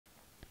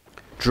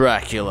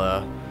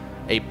Dracula,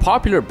 a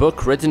popular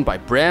book written by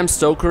Bram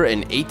Stoker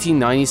in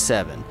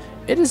 1897.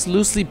 It is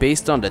loosely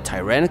based on the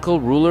tyrannical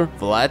ruler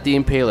Vlad the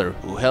Impaler,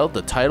 who held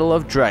the title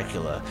of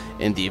Dracula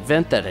in the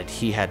event that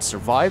he had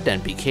survived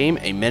and became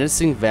a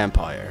menacing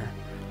vampire.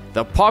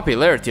 The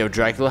popularity of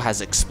Dracula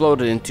has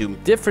exploded into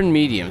different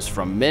mediums,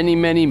 from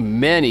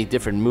many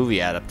different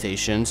movie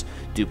adaptations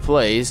to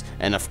plays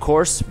and of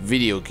course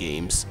video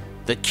games,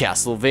 the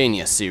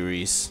Castlevania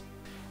series.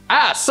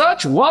 As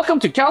such,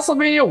 welcome to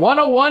Castlevania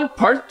 101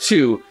 Part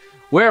 2,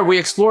 where we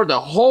explore the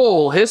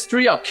whole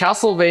history of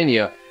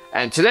Castlevania.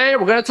 And today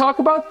we're going to talk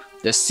about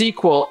the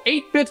sequel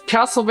 8-bit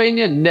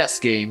Castlevania NES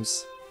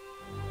games.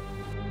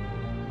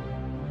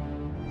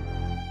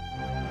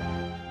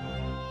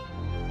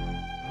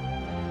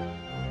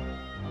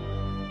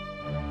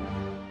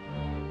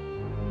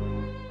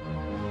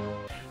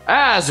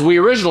 As we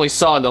originally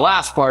saw in the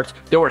last part,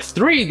 there were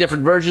 3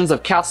 different versions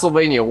of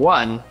Castlevania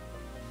 1.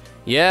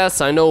 Yes,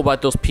 I know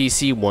about those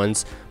PC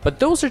ones, but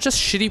those are just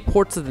shitty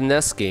ports of the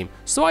NES game,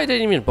 so I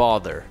didn't even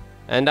bother.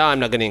 And I'm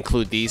not going to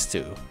include these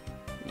 2.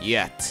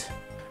 Yet.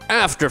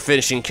 After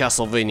finishing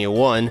Castlevania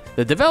 1,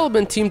 the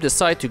development team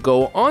decided to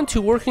go on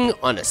to working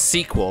on a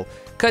sequel,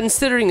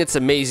 considering its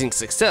amazing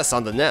success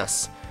on the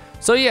NES.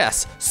 So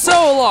yes, so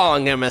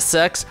long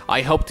MSX,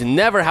 I hope to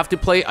never have to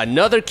play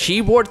another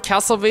keyboard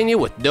Castlevania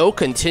with no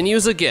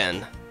continues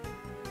again.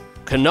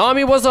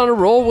 Konami was on a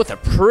roll with a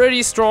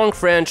pretty strong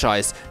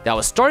franchise that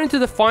was starting to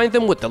define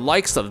them with the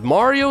likes of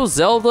Mario,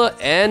 Zelda,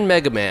 and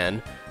Mega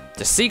Man.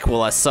 The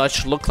sequel as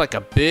such looked like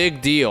a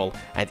big deal,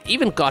 and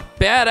even got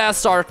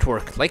badass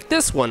artwork like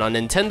this one on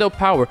Nintendo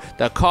Power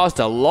that caused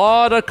a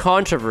lot of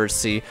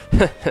controversy.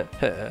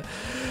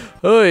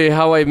 Oy,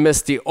 how I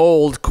miss the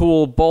old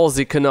cool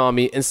ballsy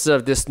Konami instead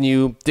of this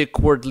new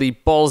dickwardly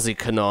ballsy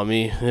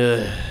Konami.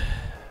 Ugh.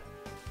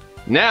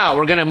 Now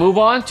we're gonna move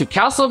on to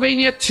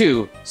Castlevania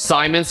 2,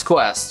 Simon's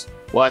Quest.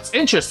 What's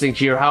interesting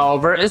here,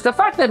 however, is the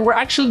fact that we're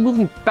actually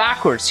moving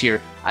backwards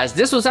here, as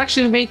this was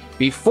actually made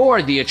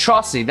before the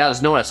atrocity that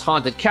is known as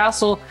Haunted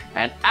Castle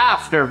and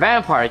after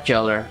Vampire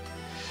Killer.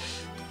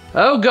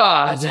 Oh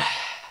god.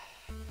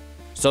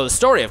 So the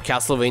story of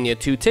Castlevania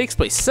 2 takes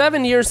place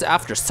 7 years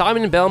after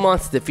Simon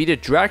Belmont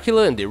defeated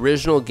Dracula in the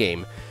original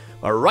game.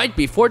 But right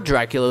before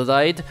Dracula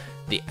died,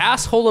 the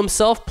asshole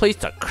himself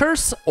placed a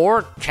curse,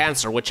 or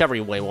cancer, whichever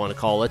you may want to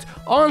call it,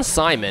 on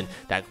Simon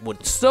that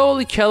would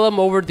slowly kill him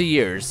over the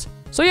years.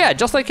 So yeah,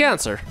 just like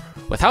cancer.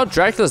 With how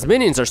Dracula's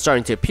minions are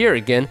starting to appear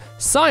again,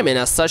 Simon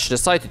as such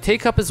decided to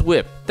take up his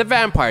whip, the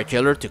Vampire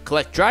Killer, to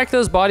collect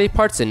Dracula's body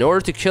parts in order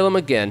to kill him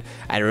again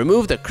and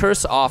remove the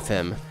curse off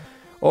him.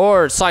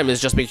 Or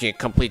Simon's just making a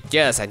complete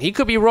guess, and he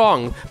could be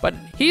wrong, but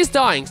he's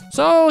dying,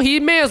 so he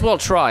may as well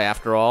try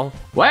after all.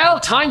 Well,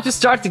 time to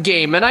start the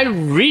game, and I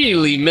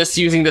really miss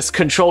using this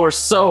controller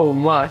so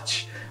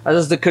much,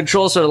 as the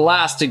controls for the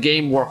last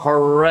game were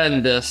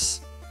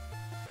horrendous.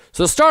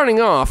 So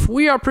starting off,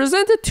 we are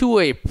presented to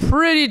a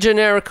pretty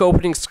generic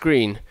opening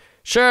screen.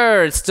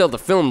 Sure, it's still the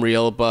film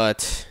reel,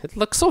 but it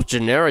looks so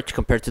generic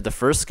compared to the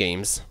first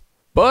games.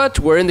 But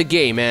we're in the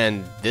game,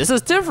 and this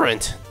is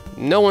different.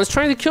 No one's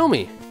trying to kill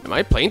me. Am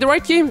I playing the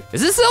right game?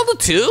 Is this Zelda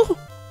 2?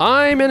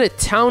 I'm in a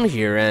town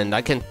here and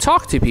I can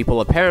talk to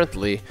people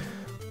apparently.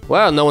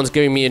 Well, no one's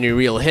giving me any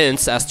real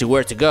hints as to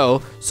where to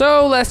go,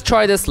 so let's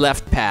try this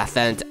left path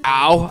and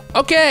ow.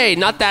 Okay,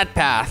 not that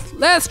path.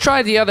 Let's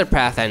try the other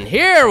path and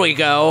here we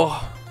go.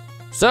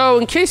 So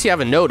in case you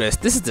haven't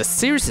noticed, this is the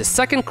series'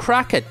 second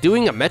crack at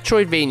doing a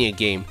Metroidvania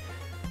game.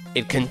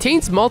 It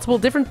contains multiple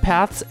different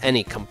paths and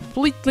a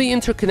completely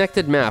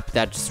interconnected map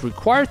that's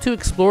required to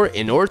explore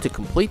in order to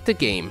complete the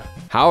game.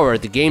 However,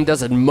 the game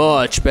does it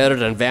much better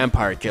than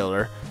Vampire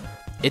Killer.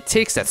 It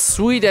takes that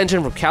sweet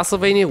engine from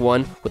Castlevania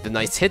 1 with a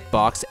nice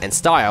hitbox and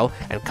style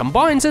and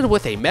combines it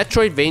with a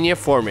Metroidvania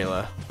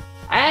formula.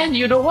 And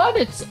you know what?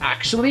 It's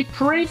actually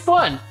pretty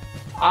fun.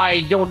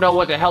 I don't know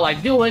what the hell I'm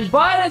doing,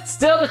 but it's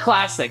still the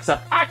classics of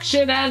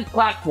action and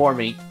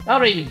platforming. I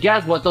don't even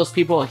get what those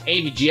people at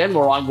AVGN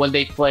were on when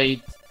they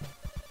played.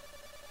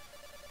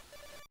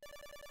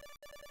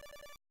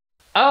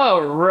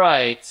 Oh,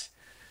 right.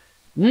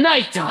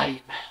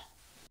 Nighttime.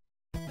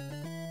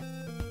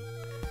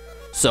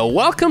 So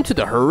welcome to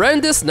the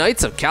horrendous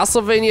nights of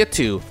Castlevania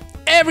 2.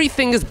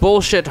 Everything is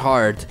bullshit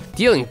hard,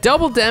 dealing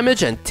double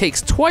damage and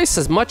takes twice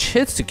as much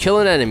hits to kill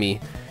an enemy.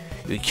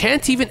 You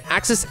can't even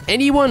access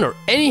anyone or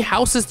any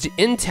houses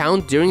in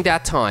town during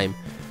that time.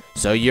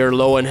 So you're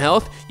low on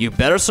health, you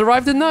better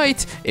survive the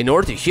night in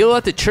order to heal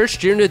at the church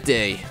during the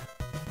day.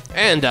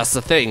 And that's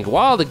the thing,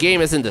 while the game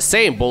isn't the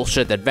same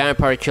bullshit that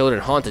Vampire Killer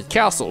and Haunted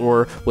Castle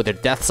were with their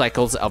death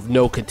cycles of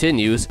no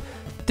continues,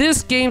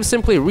 this game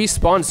simply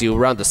respawns you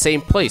around the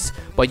same place,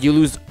 but you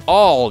lose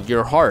all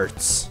your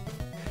hearts.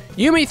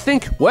 You may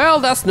think, well,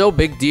 that's no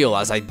big deal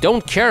as I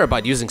don't care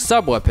about using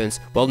sub-weapons.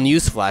 Well,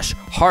 newsflash,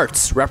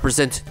 hearts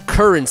represent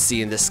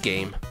currency in this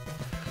game.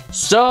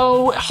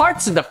 So,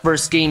 hearts in the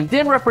first game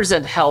didn't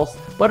represent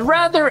health, but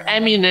rather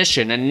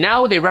ammunition, and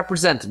now they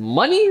represent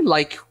money?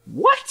 Like,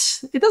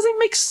 what? It doesn't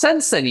make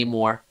sense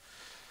anymore.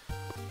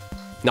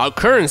 Now,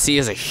 currency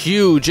is a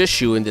huge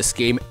issue in this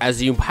game,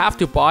 as you have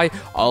to buy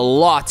a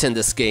lot in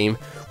this game.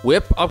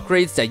 Whip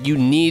upgrades that you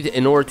need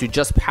in order to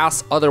just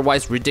pass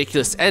otherwise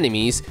ridiculous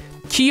enemies,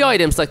 key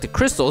items like the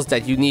crystals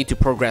that you need to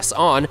progress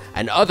on,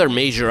 and other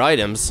major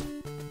items.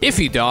 If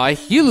you die,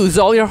 you lose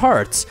all your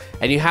hearts,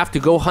 and you have to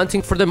go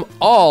hunting for them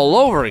all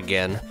over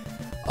again.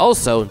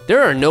 Also,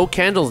 there are no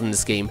candles in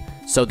this game,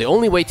 so the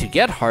only way to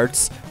get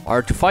hearts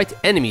are to fight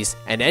enemies,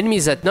 and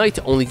enemies at night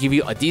only give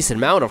you a decent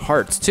amount of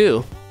hearts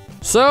too.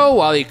 So,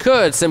 while you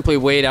could simply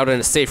wait out in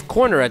a safe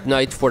corner at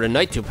night for the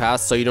night to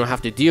pass so you don't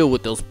have to deal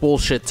with those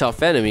bullshit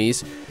tough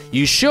enemies,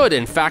 you should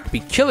in fact be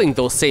killing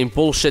those same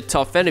bullshit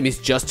tough enemies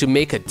just to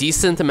make a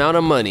decent amount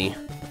of money.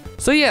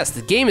 So yes,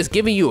 the game is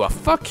giving you a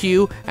fuck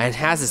you and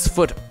has its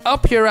foot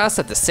up your ass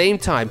at the same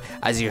time,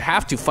 as you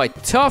have to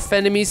fight tough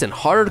enemies in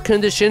hard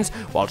conditions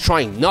while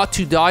trying not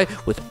to die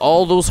with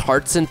all those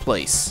hearts in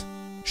place.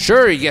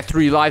 Sure, you get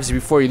 3 lives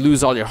before you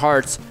lose all your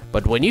hearts,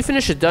 but when you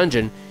finish a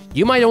dungeon,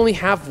 you might only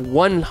have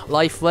 1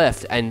 life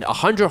left and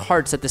 100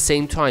 hearts at the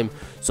same time,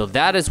 so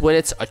that is when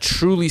it's a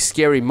truly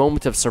scary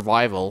moment of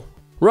survival.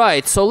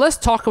 Right, so let's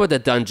talk about the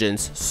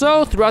dungeons.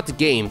 So throughout the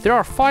game, there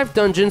are 5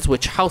 dungeons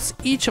which house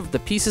each of the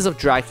pieces of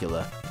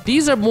Dracula.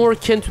 These are more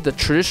akin to the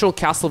traditional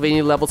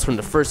Castlevania levels from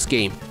the first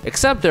game,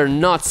 except they're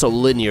not so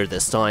linear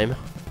this time.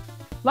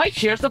 Like,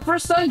 here's the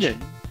first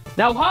dungeon.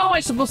 Now, how am I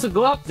supposed to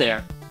go up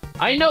there?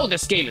 I know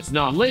this game is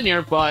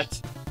non-linear,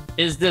 but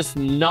is this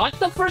not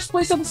the first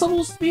place I'm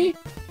supposed to be?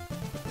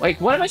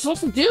 Like, what am I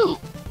supposed to do?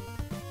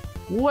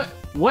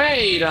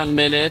 Wait a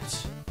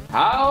minute.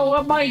 How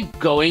am I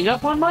going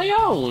up on my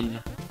own?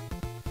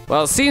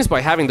 Well, it seems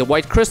by having the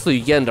white crystal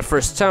you get in the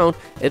first town,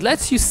 it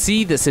lets you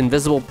see this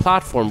invisible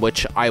platform,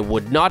 which I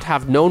would not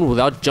have known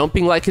without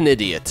jumping like an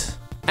idiot.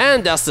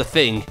 And that's the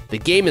thing, the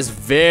game is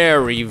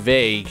very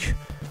vague.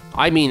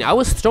 I mean, I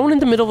was thrown in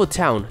the middle of the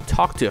town,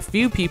 talked to a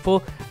few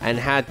people, and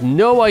had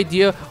no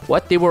idea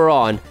what they were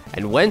on,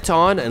 and went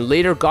on and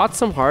later got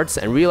some hearts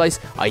and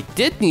realized I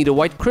did need a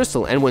white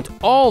crystal and went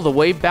all the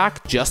way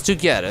back just to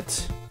get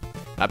it.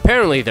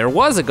 Apparently there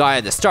was a guy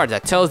at the start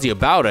that tells you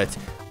about it,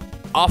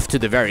 off to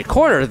the very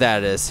corner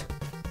that is.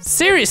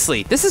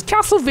 Seriously, this is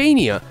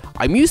Castlevania.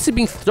 I'm used to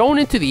being thrown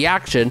into the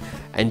action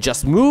and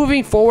just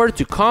moving forward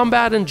to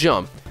combat and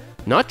jump,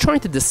 not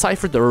trying to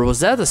decipher the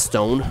Rosetta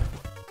Stone.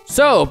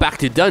 So, back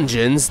to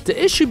dungeons,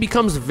 the issue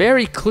becomes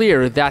very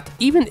clear that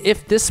even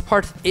if this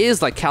part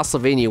is like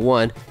Castlevania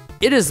 1,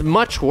 it is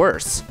much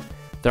worse.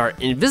 There are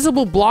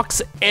invisible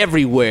blocks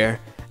everywhere,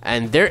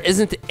 and there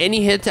isn't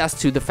any hint as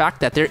to the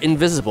fact that they're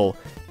invisible.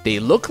 They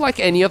look like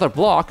any other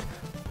block,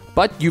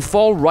 but you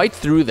fall right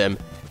through them,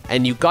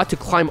 and you got to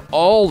climb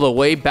all the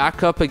way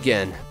back up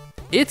again.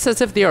 It's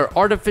as if they are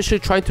artificially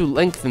trying to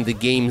lengthen the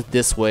game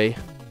this way.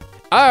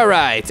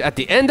 Alright, at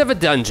the end of a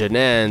dungeon,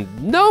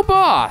 and no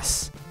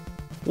boss!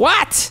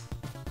 What?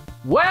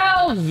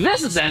 Well,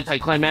 this is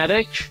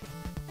anticlimactic.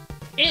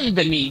 In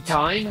the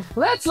meantime,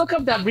 let's look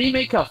up that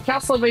remake of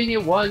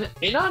Castlevania 1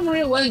 in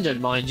Unreal Engine,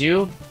 mind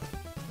you.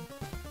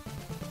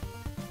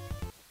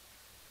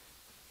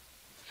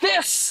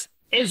 This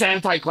is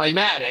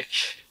anticlimactic.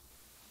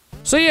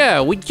 So yeah,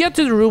 we get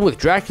to the room with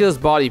Dracula's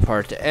body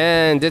part,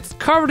 and it's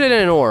covered in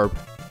an orb.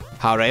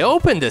 How'd I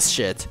open this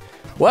shit?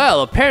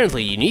 Well,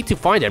 apparently you need to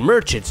find a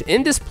merchant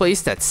in this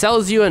place that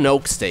sells you an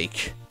oak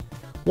steak.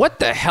 What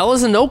the hell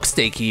is an oak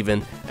steak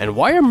even? And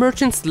why are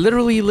merchants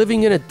literally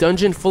living in a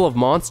dungeon full of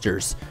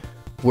monsters?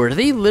 Were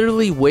they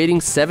literally waiting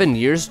 7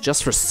 years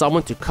just for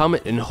someone to come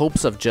in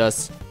hopes of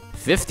just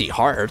 50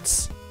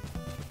 hearts?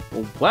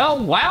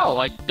 Well, wow,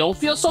 I don't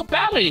feel so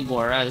bad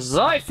anymore, as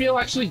I feel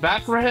actually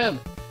bad for him,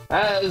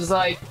 as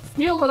I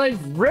feel that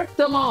I've ripped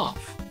him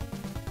off.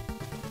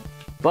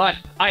 But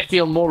I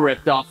feel more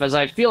ripped off as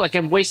I feel like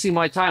I'm wasting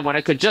my time when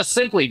I could just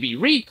simply be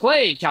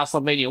replaying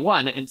Castlevania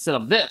 1 instead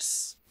of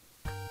this.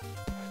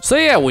 So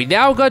yeah, we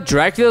now got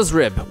Dracula's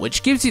Rib,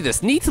 which gives you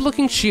this neat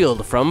looking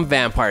shield from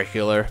Vampire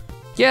Killer.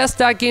 Yes,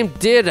 that game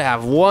did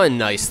have one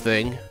nice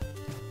thing.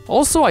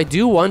 Also, I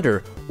do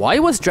wonder, why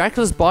was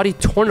Dracula's body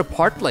torn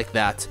apart like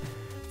that?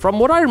 From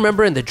what I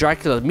remember in the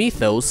Dracula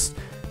mythos,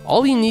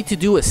 all you need to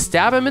do is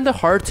stab him in the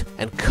heart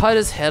and cut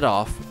his head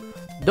off.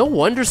 No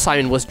wonder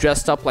Simon was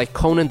dressed up like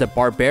Conan the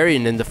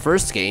Barbarian in the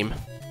first game.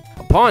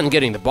 Upon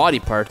getting the body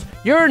part,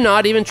 you're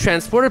not even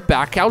transported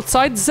back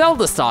outside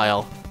Zelda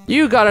style.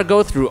 You gotta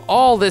go through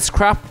all this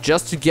crap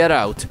just to get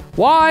out.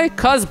 Why?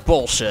 'Cause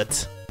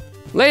bullshit.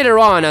 Later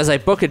on, as I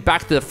book it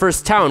back to the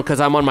first town cause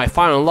I'm on my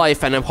final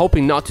life and I'm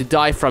hoping not to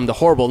die from the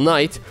horrible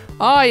night,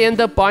 I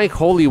end up buying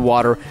holy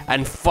water,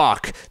 and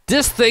fuck,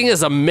 this thing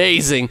is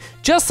amazing,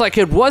 just like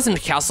it was in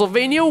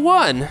Castlevania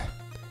 1.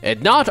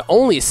 It not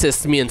only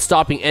assists me in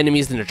stopping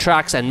enemies in their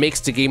tracks and makes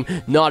the game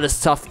not as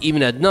tough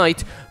even at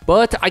night,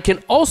 but I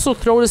can also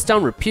throw this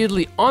down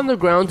repeatedly on the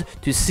ground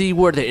to see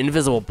where the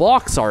invisible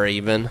blocks are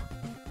even.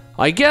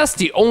 I guess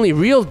the only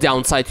real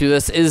downside to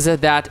this is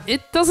that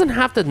it doesn't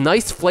have the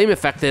nice flame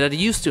effect that it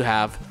used to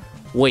have.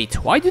 Wait,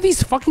 why do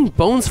these fucking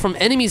bones from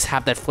enemies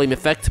have that flame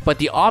effect, but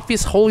the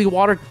obvious holy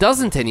water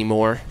doesn't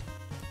anymore?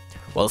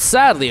 Well,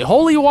 sadly,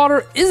 holy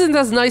water isn't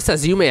as nice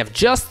as you may have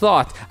just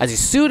thought, as you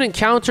soon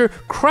encounter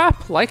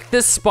crap like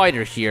this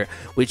spider here,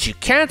 which you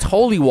can't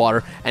holy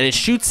water, and it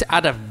shoots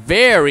at a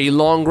very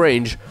long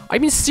range. I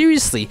mean,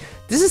 seriously,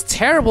 this is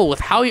terrible with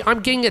how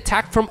I'm getting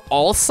attacked from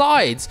all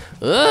sides.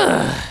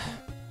 Ugh.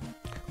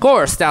 Of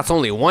course, that's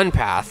only one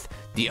path.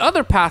 The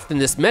other path in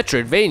this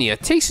Metroidvania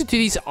takes you to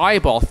these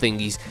eyeball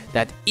thingies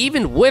that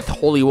even with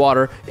holy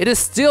water, it is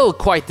still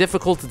quite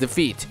difficult to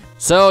defeat.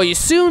 So you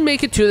soon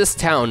make it to this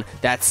town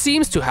that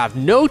seems to have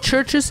no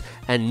churches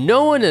and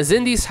no one is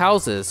in these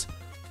houses.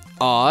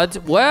 Odd.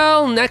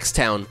 Well, next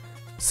town.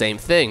 Same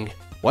thing.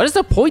 What is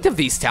the point of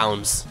these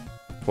towns?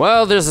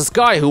 Well, there's this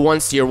guy who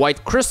wants your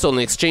white crystal in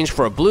exchange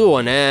for a blue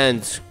one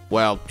and,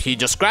 well, he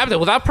just grabbed it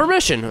without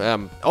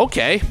permission.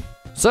 Okay.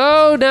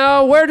 So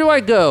now where do I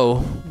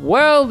go?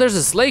 Well, there's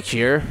this lake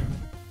here.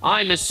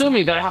 I'm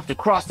assuming that I have to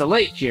cross the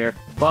lake here,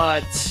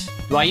 but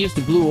do I use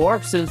the blue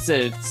orb since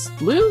it's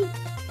blue?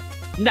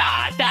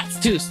 Nah, that's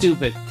too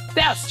stupid.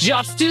 That's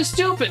just too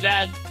stupid,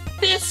 and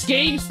this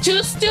game's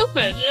too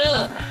stupid.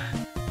 Ugh.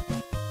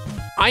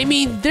 I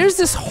mean, there's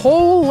this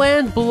whole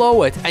land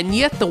below it, and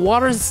yet the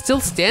water is still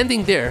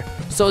standing there.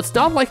 So it's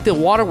not like the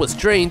water was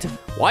drained.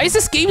 Why is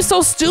this game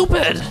so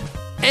stupid?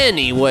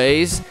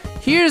 Anyways,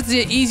 here's the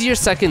easier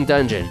second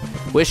dungeon,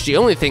 which the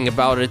only thing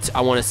about it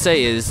I want to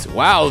say is,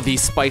 wow,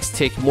 these spikes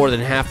take more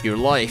than half your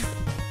life.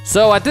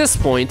 So at this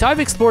point, I've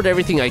explored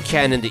everything I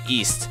can in the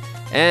east,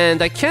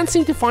 and I can't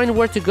seem to find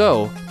where to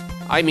go.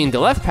 I mean, the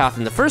left path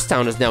in the first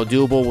town is now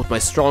doable with my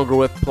stronger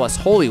whip plus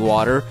holy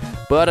water,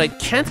 but I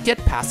can't get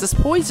past this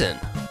poison.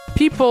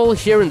 People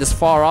here in this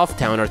far off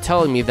town are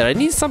telling me that I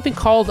need something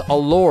called a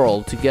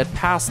laurel to get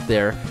past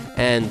there,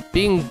 and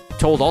being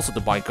told also to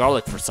buy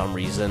garlic for some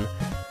reason.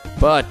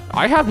 But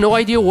I have no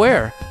idea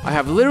where. I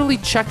have literally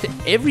checked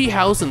every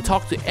house and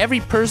talked to every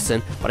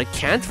person, but I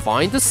can't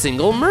find a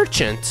single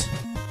merchant.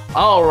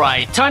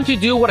 Alright, time to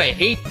do what I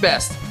hate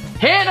best.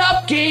 Hit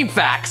up game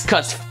facts,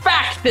 cause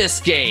fact this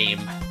game!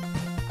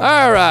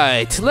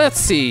 Alright, let's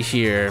see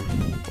here.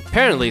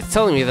 Apparently it's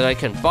telling me that I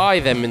can buy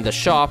them in the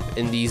shop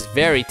in these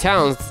very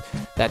towns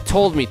that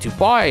told me to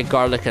buy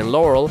garlic and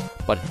laurel,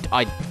 but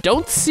I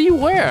don't see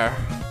where.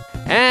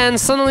 And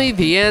suddenly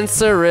the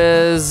answer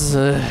is...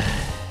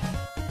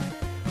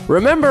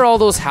 Remember all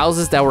those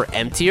houses that were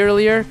empty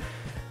earlier?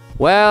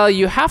 Well,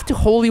 you have to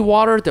holy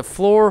water the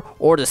floor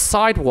or the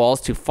side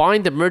walls to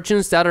find the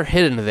merchants that are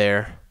hidden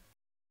there.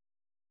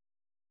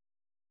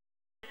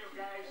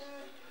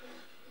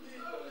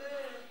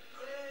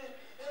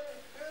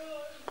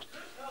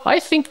 I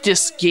think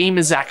this game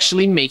is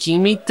actually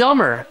making me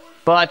dumber.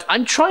 But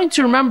I'm trying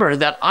to remember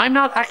that I'm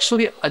not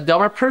actually a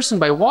dumber person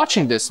by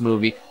watching this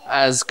movie,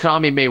 as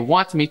Konami may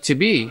want me to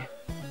be.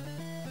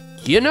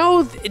 You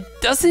know, it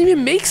doesn't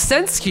even make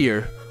sense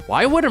here.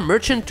 Why would a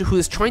merchant who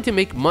is trying to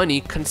make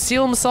money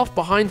conceal himself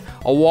behind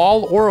a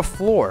wall or a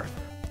floor?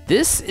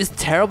 This is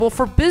terrible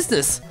for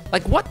business.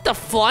 Like, what the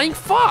flying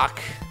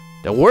fuck?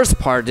 The worst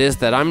part is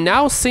that I'm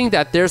now seeing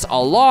that there's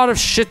a lot of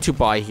shit to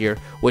buy here,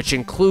 which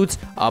includes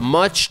a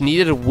much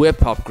needed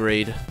whip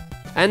upgrade.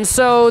 And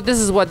so this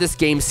is what this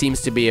game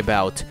seems to be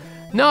about.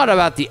 Not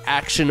about the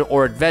action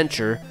or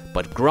adventure,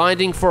 but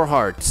grinding for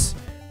hearts.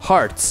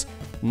 Hearts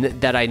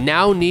that I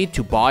now need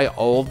to buy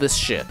all this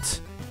shit.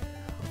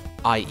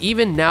 I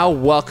even now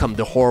welcome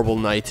the horrible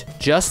night,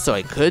 just so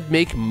I could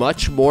make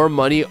much more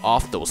money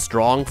off those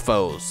strong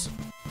foes.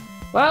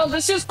 Well,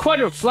 this is quite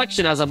a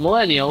reflection as a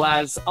millennial,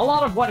 as a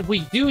lot of what we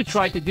do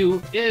try to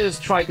do is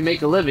try to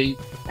make a living,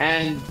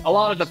 and a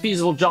lot of the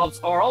feasible jobs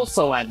are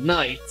also at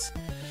night.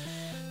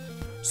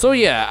 So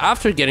yeah,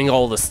 after getting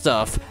all the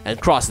stuff and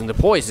crossing the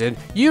poison,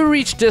 you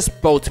reach this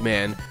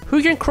boatman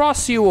who can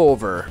cross you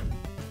over.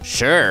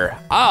 Sure,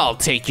 I'll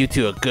take you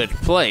to a good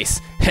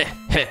place.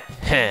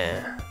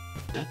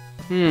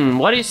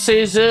 What he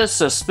says is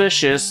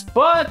suspicious,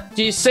 but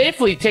he's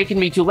safely taken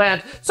me to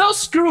land, so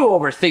screw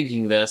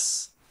overthinking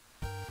this.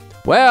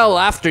 Well,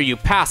 after you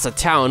pass a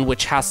town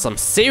which has some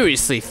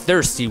seriously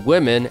thirsty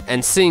women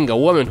and seeing a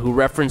woman who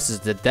references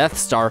the Death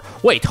Star.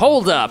 Wait,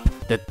 hold up!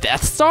 The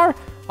Death Star?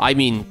 I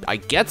mean, I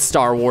get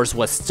Star Wars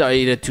was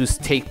stated to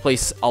take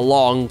place a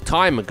long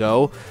time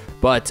ago,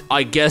 but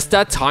I guess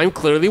that time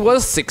clearly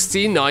was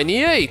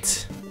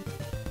 1698.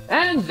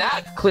 And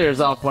that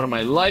clears off one of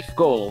my life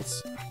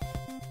goals.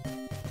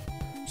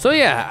 So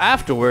yeah,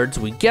 afterwards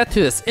we get to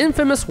this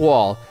infamous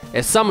wall.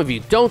 If some of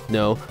you don't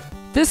know,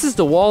 this is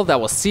the wall that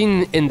was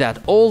seen in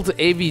that old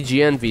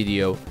AVGN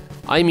video.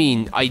 I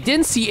mean, I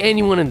didn't see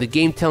anyone in the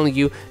game telling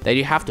you that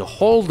you have to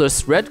hold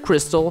this red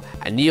crystal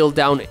and kneel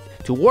down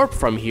to warp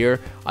from here.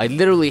 I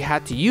literally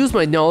had to use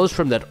my knowledge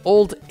from that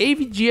old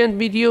AVGN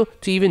video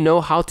to even know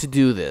how to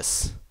do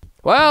this.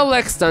 Well,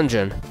 next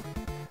dungeon.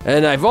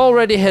 And I've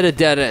already hit a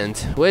dead end,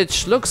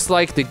 which looks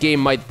like the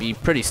game might be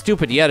pretty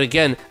stupid yet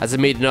again as it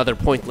made another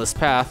pointless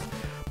path.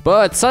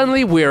 But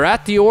suddenly we're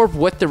at the orb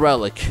with the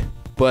relic.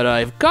 But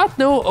I've got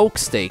no oak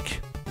stake.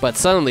 But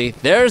suddenly,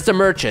 there's the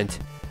merchant.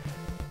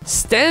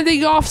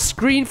 Standing off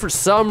screen for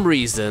some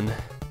reason.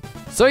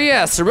 So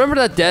yes, remember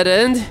that dead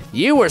end?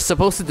 You were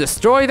supposed to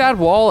destroy that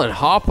wall and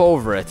hop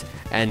over it,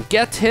 and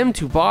get him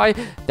to buy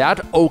that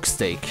oak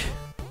stake.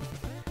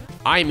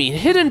 I mean,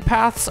 hidden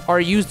paths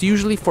are used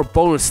usually for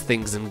bonus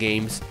things in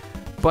games,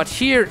 but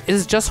here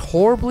is just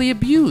horribly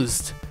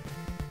abused.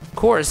 Of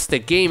course, the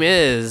game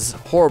is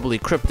horribly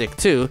cryptic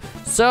too,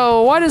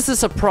 so why does this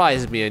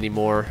surprise me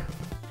anymore?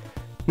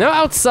 Now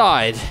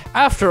outside,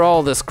 after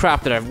all this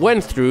crap that I've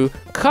went through,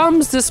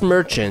 comes this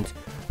merchant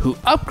who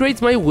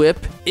upgrades my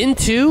whip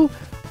into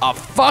a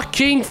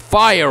fucking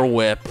fire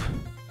whip.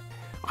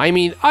 I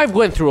mean, I've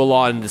went through a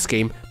lot in this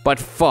game, but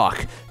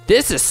fuck,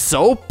 this is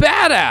so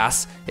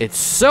badass. It's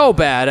so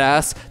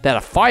badass that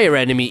a fire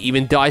enemy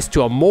even dies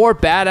to a more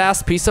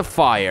badass piece of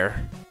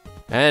fire.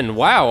 And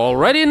wow,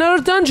 already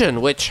another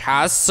dungeon, which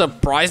has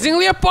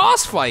surprisingly a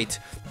boss fight.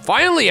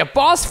 Finally a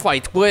boss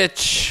fight,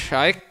 which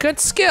I could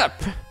skip.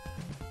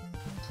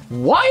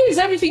 Why is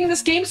everything in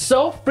this game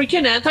so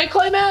freaking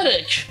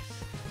anticlimactic?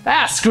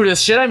 Ah, screw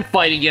this shit, I'm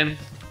fighting him.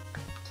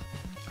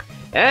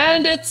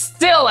 And it's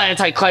still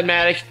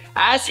anticlimactic,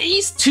 as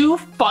he's too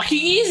fucking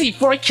easy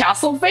for a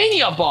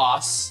Castlevania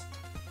boss.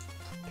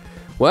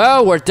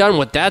 Well, we're done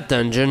with that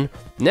dungeon.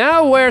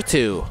 Now where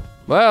to?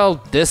 Well,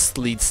 this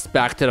leads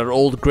back to that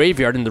old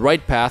graveyard in the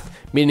right path,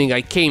 meaning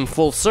I came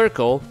full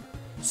circle.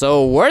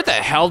 So where the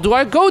hell do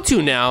I go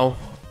to now?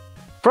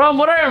 From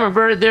what I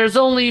remember, there's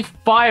only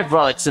 5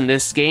 relics in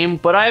this game,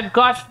 but I've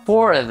got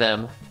 4 of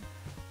them.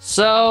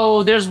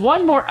 So there's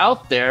one more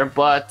out there,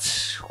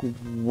 but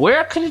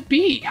where could it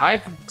be?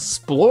 I've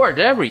explored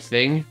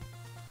everything.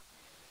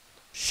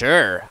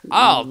 Sure,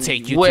 I'll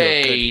take you to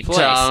a good place.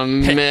 Wait a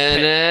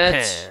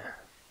minute.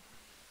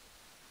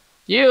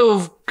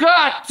 You've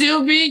got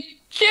to be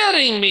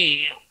kidding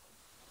me!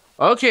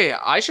 Okay,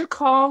 I should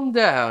calm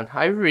down.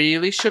 I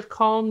really should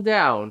calm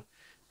down.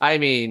 I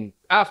mean,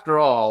 after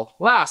all,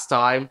 last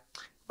time,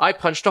 I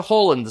punched a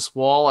hole in this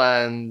wall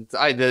and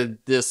I did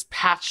this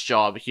patch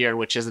job here,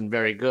 which isn't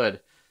very good.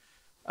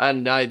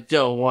 And I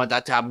don't want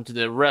that to happen to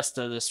the rest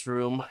of this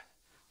room.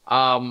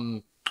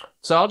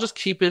 So I'll just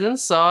keep it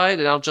inside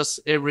and I'll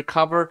just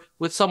recover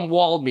with some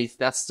wall meat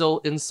that's still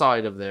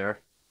inside of there.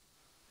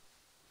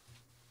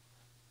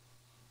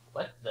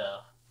 What the?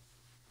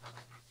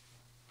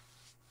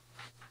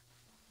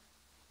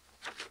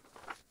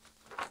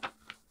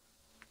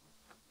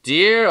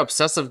 Dear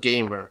Obsessive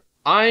Gamer,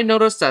 I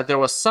noticed that there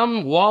was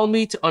some wall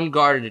meat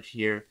unguarded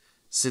here.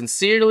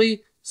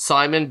 Sincerely,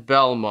 Simon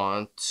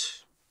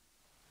Belmont.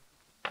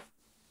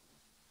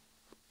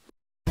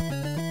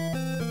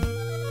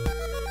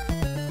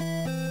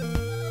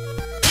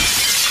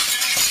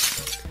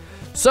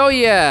 So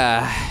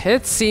yeah,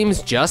 it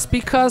seems just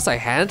because I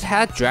hadn't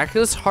had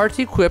Dracula's heart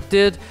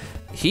equipped,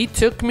 he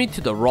took me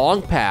to the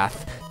wrong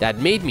path that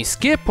made me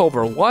skip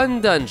over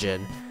one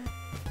dungeon.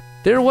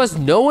 There was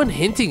no one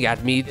hinting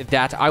at me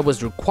that I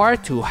was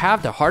required to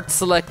have the heart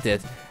selected.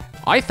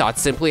 I thought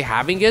simply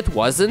having it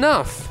was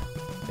enough.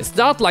 It's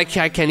not like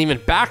I can even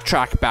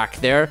backtrack back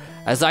there,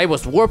 as I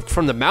was warped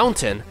from the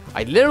mountain.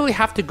 I literally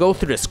have to go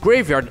through this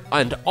graveyard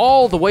and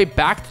all the way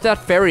back to that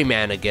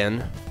ferryman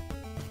again.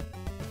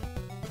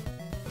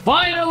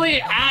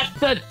 Finally at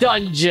the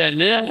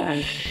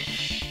dungeon!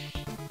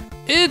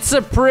 It's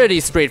a pretty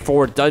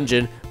straightforward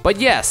dungeon,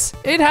 but yes,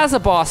 it has a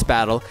boss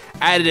battle,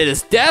 and it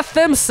is Death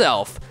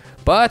himself.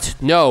 But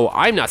no,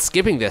 I'm not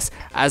skipping this,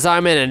 as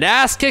I'm in an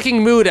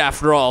ass-kicking mood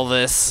after all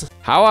this.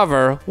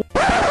 However,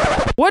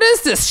 what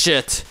is this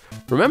shit?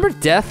 Remember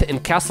Death in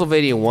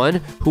Castlevania 1,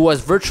 who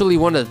was virtually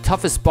one of the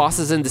toughest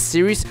bosses in the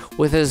series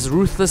with his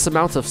ruthless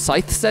amount of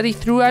scythes that he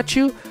threw at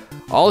you?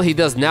 All he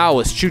does now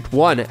is shoot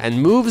one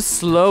and moves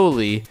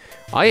slowly.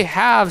 I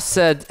have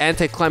said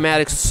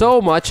anticlimactic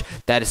so much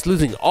that it's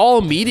losing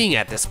all meaning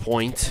at this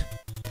point.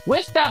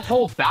 With that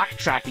whole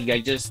backtracking I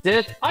just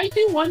did, I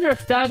do wonder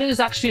if that is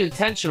actually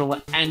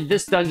intentional and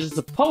this dungeon is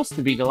supposed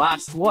to be the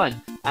last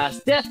one, as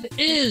Death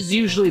is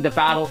usually the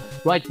battle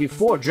right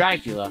before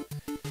Dracula.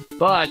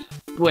 But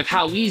with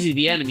how easy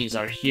the enemies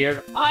are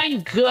here,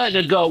 I'm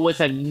gonna go with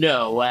a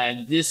no,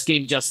 and this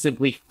game just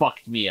simply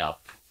fucked me up.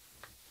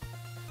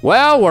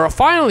 Well, we're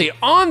finally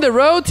on the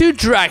road to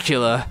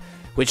Dracula,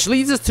 which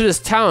leads us to this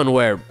town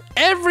where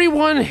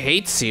everyone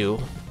hates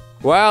you.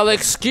 Well,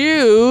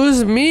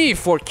 excuse me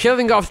for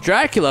killing off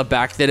Dracula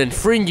back then and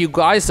freeing you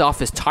guys off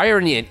his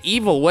tyranny and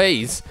evil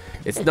ways.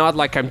 It's not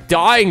like I'm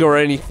dying or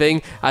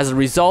anything as a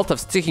result of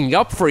sticking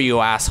up for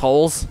you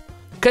assholes.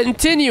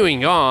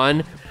 Continuing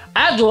on.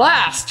 At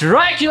last,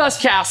 Dracula's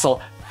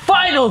castle,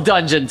 final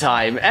dungeon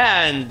time,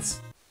 and...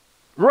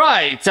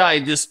 Right, I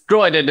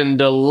destroyed it in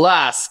the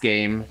last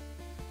game.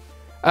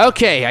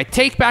 Okay, I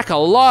take back a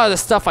lot of the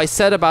stuff I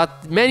said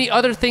about many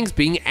other things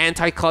being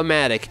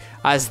anticlimactic,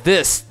 as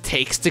this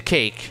takes the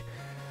cake.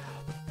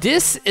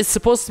 This is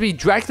supposed to be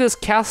Dracula's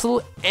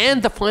castle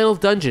and the final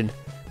dungeon,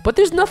 but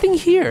there's nothing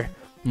here.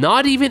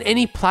 Not even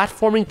any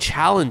platforming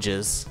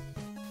challenges.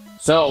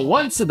 So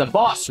once in the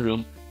boss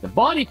room, the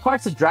body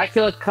parts of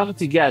Dracula come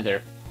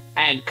together,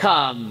 and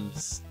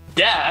comes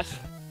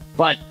Death.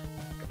 But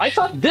I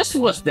thought this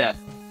was Death.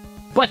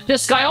 But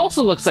this guy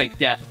also looks like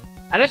Death.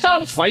 and I thought I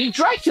was fighting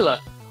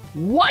Dracula.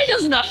 Why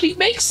does nothing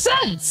make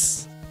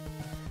sense?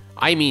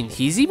 I mean,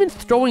 he's even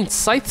throwing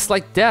scythes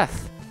like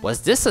death.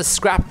 Was this a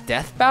scrap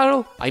death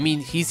battle? I mean,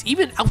 he's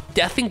even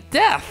outdeathing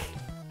death.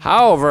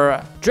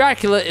 However,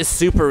 Dracula is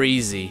super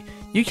easy.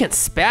 You can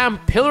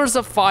spam pillars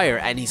of fire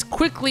and he's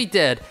quickly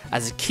dead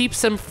as it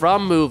keeps him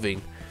from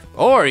moving.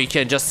 Or you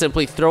can just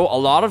simply throw a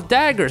lot of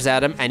daggers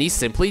at him and he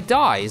simply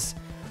dies.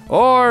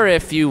 Or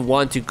if you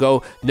want to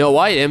go no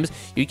items,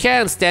 you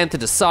can stand to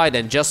the side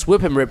and just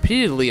whip him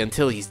repeatedly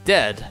until he's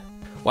dead.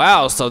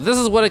 Wow, so this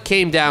is what it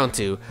came down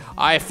to.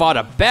 I fought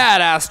a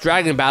badass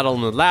dragon battle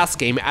in the last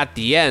game at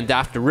the end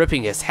after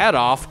ripping his head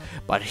off,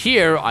 but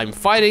here I'm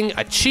fighting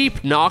a cheap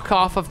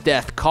knockoff of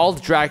death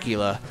called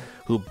Dracula,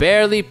 who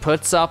barely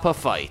puts up a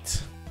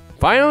fight.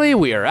 Finally,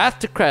 we are at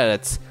the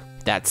credits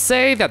that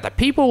say that the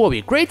people will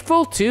be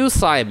grateful to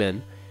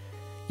Simon.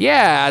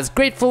 Yeah, as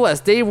grateful as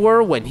they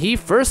were when he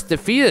first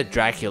defeated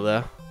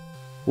Dracula.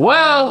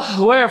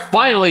 Well, we're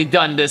finally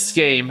done this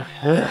game.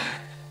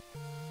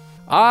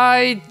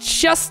 I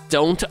just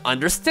don't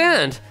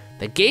understand.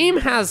 The game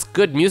has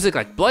good music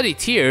like Bloody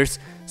Tears,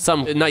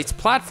 some nice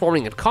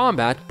platforming and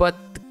combat, but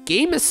the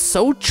game is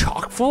so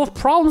chock full of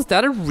problems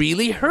that it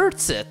really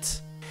hurts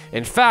it.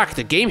 In fact,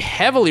 the game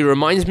heavily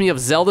reminds me of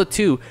Zelda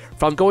 2,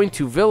 from going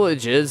to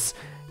villages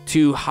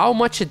to how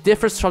much it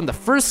differs from the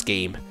first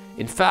game.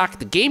 In fact,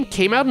 the game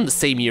came out in the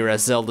same year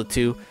as Zelda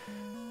 2.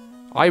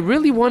 I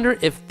really wonder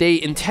if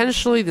they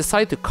intentionally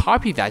decided to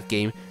copy that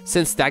game,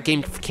 since that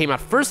game came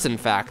out first in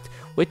fact.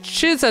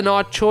 Which is an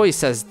odd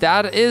choice, as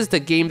that is the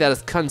game that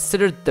is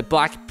considered the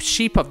black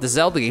sheep of the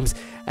Zelda games,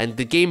 and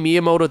the game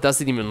Miyamoto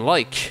doesn't even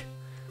like.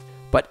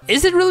 But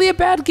is it really a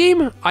bad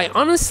game? I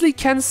honestly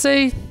can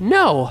say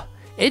no.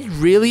 It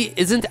really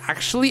isn't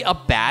actually a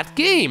bad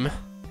game.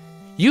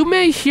 You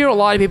may hear a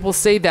lot of people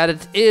say that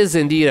it is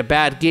indeed a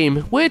bad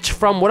game, which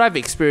from what I've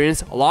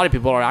experienced, a lot of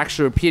people are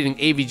actually repeating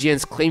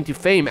AVGN's claim to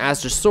fame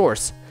as their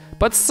source.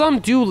 But some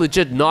do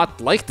legit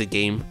not like the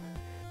game.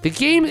 The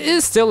game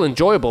is still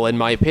enjoyable in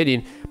my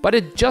opinion, but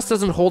it just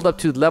doesn't hold up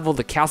to the level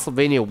the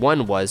Castlevania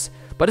 1 was,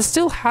 but it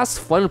still has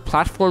fun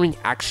platforming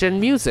action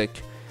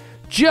music.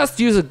 Just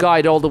use a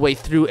guide all the way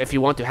through if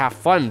you want to have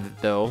fun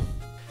though.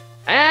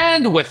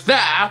 And with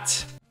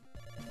that,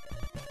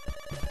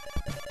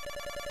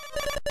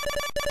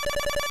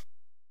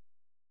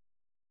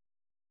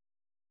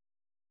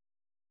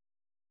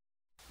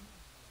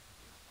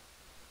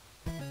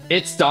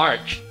 it's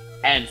dark,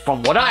 and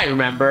from what I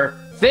remember,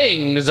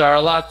 things are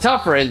a lot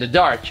tougher in the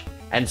dark,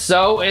 and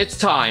so it's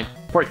time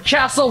for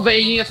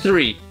Castlevania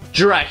 3,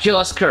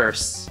 Dracula's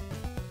Curse.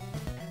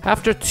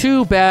 After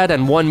 2 bad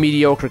and 1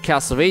 mediocre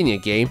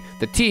Castlevania game,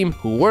 the team,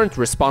 who weren't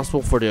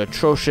responsible for the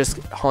atrocious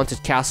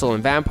Haunted Castle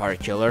and Vampire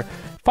Killer,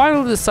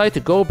 finally decided to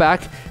go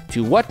back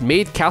to what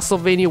made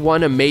Castlevania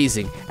 1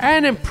 amazing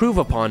and improve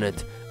upon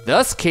it.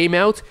 Thus came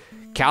out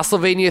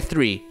Castlevania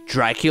 3,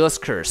 Dracula's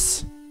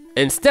Curse.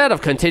 Instead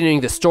of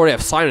continuing the story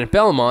of Simon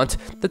Belmont,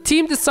 the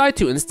team decided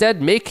to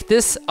instead make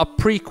this a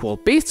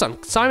prequel based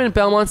on Simon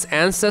Belmont's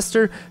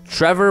ancestor,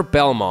 Trevor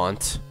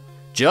Belmont.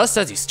 Just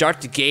as you start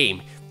the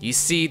game, you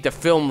see the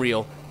film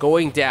reel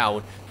going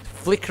down,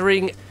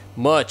 flickering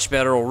much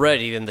better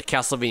already than the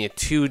Castlevania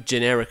 2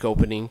 generic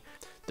opening.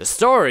 The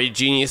story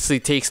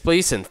geniusly takes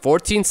place in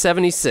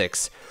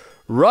 1476,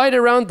 right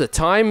around the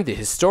time the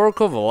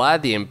historical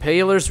Vlad the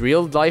Impaler's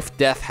real-life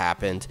death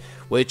happened,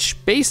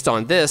 which, based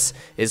on this,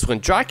 is when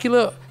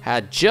Dracula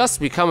had just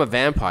become a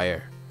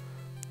vampire.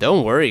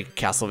 Don't worry,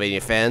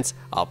 Castlevania fans,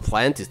 I'll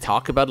plan to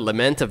talk about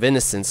Lament of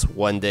Innocence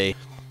one day.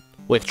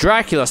 With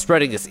Dracula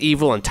spreading his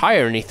evil and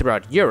tyranny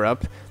throughout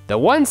Europe, the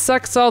once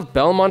exiled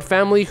Belmont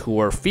family, who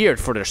were feared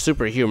for their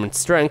superhuman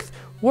strength,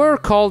 were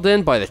called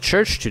in by the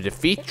church to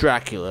defeat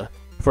Dracula.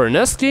 For a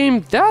NES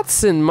game,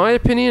 that's, in my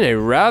opinion, a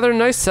rather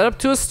nice setup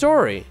to a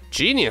story.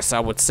 Genius, I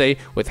would say,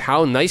 with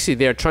how nicely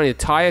they are trying to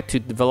tie it to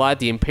Vlad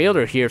the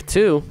Impaler here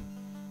too.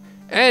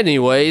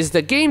 Anyways,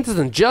 the game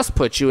doesn't just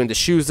put you in the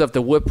shoes of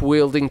the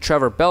whip-wielding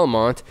Trevor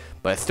Belmont,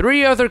 but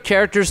 3 other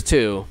characters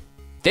too.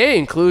 They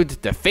include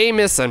the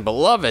famous and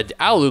beloved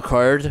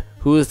Alucard,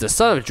 who is the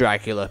son of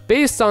Dracula,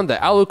 based on the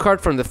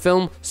Alucard from the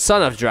film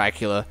Son of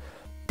Dracula,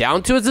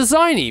 down to its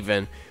design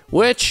even,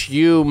 which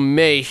you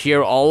may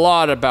hear a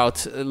lot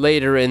about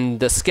later in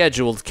the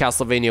scheduled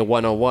Castlevania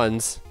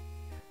 101s.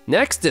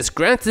 Next is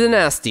Grant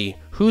Dynasty,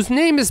 whose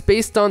name is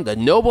based on the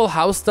noble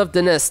house of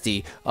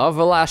Dynasty of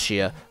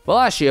Wallachia,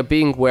 Wallachia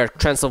being where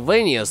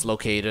Transylvania is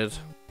located.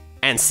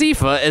 And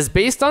Sypha is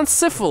based on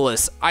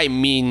syphilis, I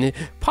mean,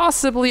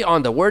 possibly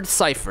on the word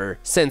cipher,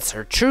 since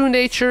her true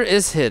nature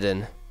is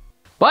hidden.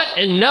 but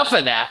enough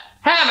of that.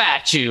 Have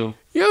at you!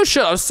 You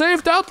should have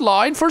saved that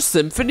line for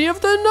Symphony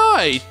of the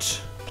Night.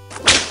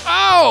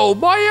 Ow,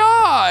 my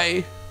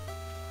eye!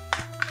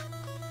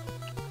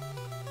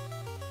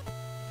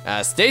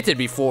 As stated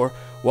before,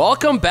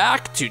 welcome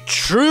back to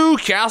True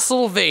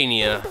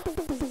Castlevania.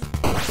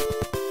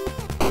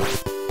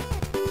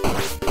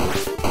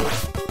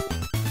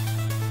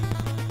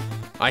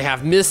 I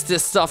have missed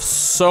this stuff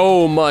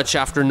so much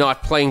after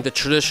not playing the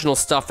traditional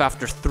stuff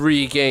after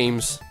 3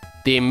 games.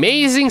 The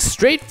amazing,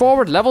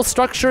 straightforward level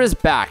structure is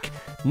back.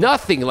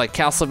 Nothing like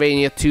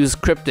Castlevania 2's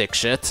cryptic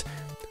shit.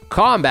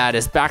 Combat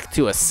is back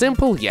to a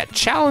simple yet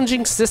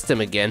challenging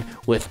system again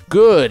with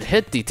good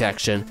hit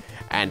detection.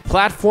 And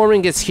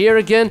platforming is here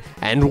again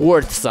and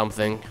worth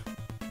something.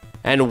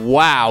 And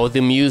wow,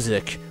 the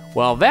music.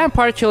 While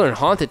Vampire Killer and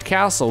Haunted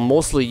Castle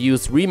mostly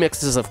used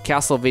remixes of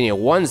Castlevania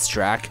 1's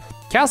track,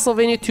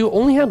 Castlevania 2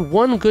 only had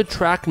one good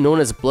track known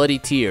as Bloody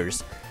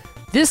Tears.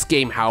 This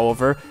game,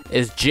 however,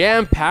 is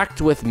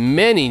jam-packed with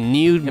many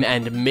new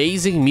and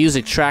amazing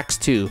music tracks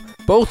too,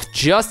 both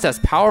just as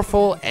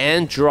powerful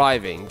and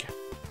driving.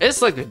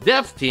 It's like the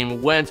dev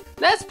team went,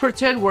 let's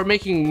pretend we're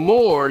making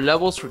more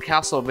levels for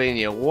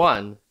Castlevania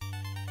 1.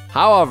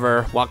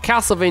 However, while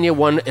Castlevania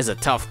 1 is a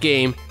tough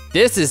game,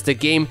 this is the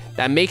game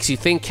that makes you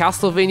think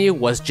Castlevania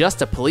was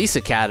just a police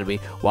academy,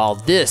 while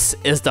this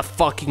is the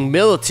fucking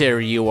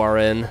military you are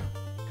in.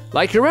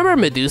 Like, remember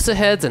Medusa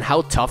heads and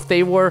how tough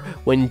they were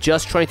when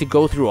just trying to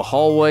go through a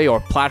hallway or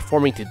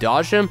platforming to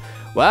dodge them?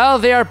 Well,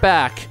 they are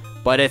back,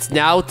 but it's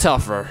now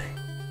tougher.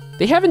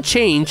 They haven't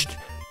changed,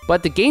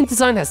 but the game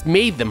design has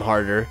made them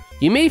harder.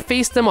 You may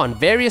face them on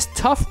various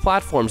tough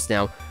platforms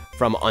now,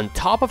 from on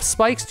top of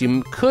spikes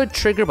you could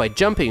trigger by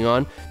jumping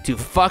on, to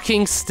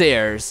fucking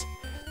stairs.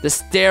 The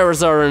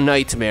stairs are a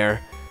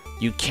nightmare.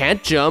 You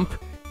can't jump,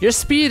 your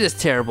speed is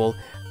terrible,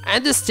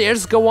 and the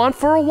stairs go on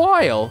for a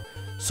while.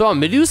 So a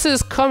Medusa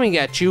is coming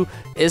at you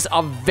is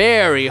a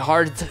very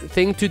hard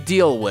thing to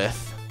deal with.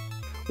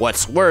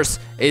 What's worse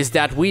is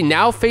that we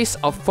now face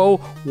a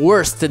foe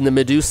worse than the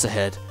Medusa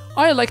head.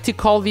 I like to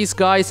call these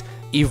guys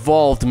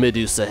evolved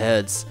Medusa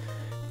heads.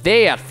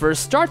 They at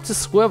first start to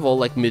swivel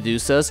like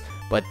Medusas,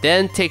 but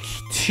then take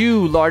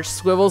 2 large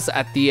swivels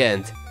at the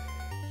end.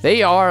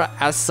 They are,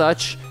 as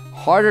such,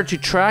 harder to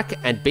track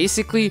and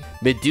basically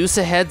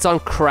Medusa heads on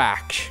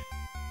crack.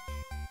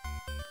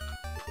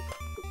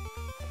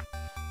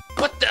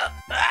 What the?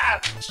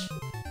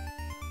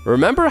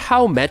 Remember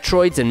how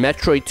Metroids in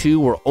Metroid 2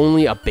 were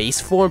only a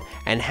base form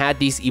and had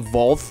these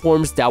evolved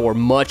forms that were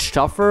much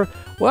tougher?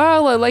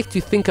 Well, I like to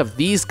think of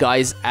these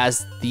guys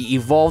as the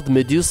evolved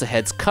Medusa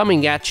heads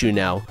coming at you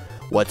now.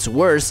 What's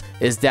worse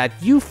is that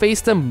you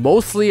face them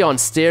mostly on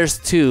stairs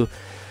too.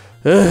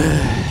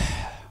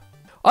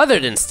 Other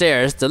than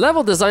stairs, the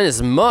level design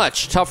is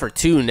much tougher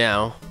too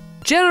now.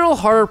 General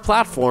horror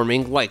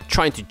platforming, like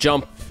trying to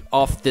jump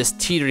off this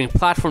teetering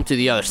platform to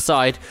the other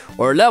side,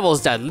 or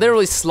levels that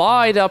literally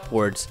slide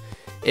upwards.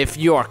 If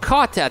you are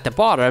caught at the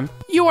bottom,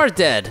 you are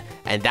dead,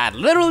 and that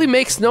literally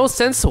makes no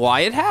sense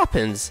why it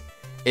happens.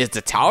 Is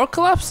the tower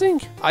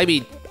collapsing? I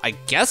mean, I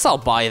guess I'll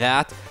buy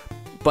that.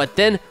 But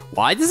then,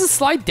 why does it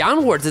slide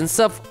downwards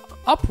instead of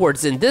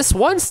upwards in this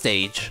one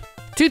stage?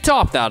 To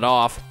top that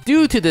off,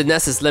 due to the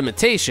NES's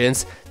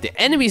limitations, the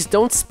enemies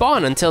don't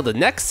spawn until the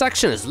next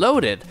section is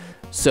loaded.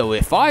 So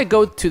if I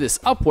go to this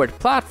upward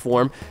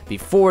platform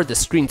before the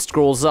screen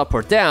scrolls up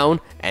or down,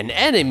 an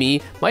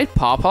enemy might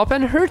pop up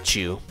and hurt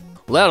you.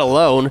 Let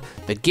alone,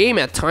 the game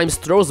at times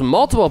throws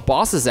multiple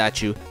bosses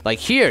at you. Like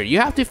here, you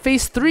have to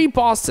face 3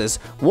 bosses,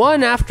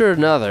 one after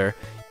another,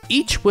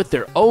 each with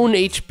their own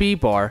HP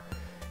bar.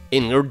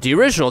 In the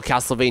original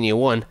Castlevania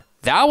 1,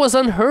 that was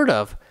unheard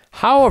of.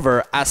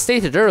 However, as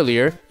stated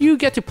earlier, you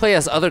get to play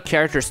as other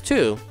characters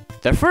too.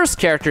 The first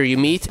character you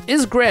meet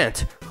is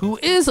Grant, who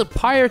is a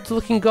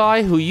pirate-looking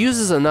guy who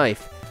uses a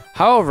knife.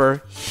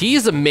 However,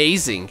 he's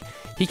amazing.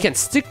 He can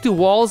stick to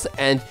walls,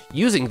 and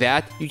using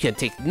that, you can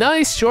take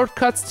nice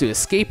shortcuts to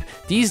escape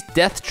these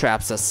death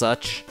traps as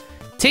such.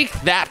 Take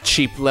that,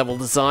 cheap level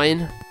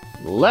design.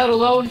 Let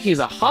alone he's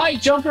a high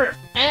jumper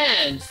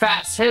and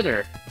fast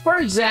hitter. For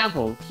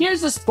example,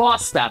 here's this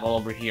boss battle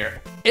over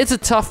here. It's a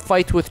tough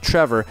fight with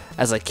Trevor,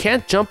 as I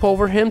can't jump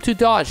over him to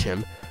dodge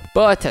him.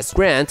 But as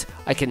Grant,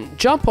 I can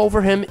jump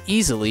over him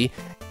easily,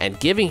 and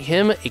giving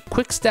him a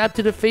quick stab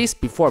to the face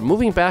before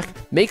moving back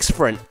makes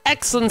for an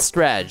excellent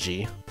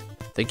strategy.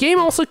 The game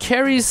also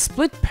carries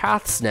split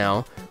paths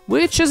now,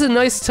 which is a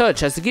nice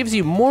touch as it gives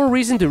you more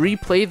reason to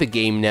replay the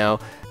game now,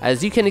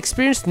 as you can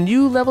experience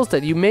new levels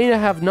that you may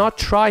have not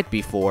tried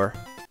before.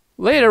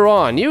 Later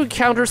on, you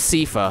encounter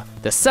Sifa,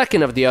 the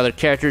second of the other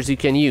characters you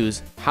can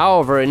use.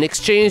 However, in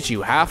exchange,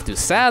 you have to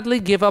sadly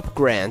give up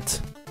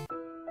Grant.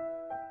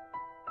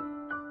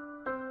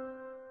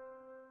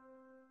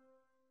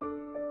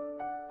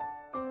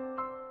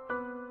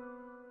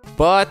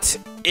 But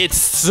it's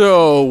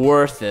so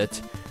worth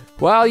it.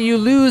 While you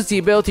lose the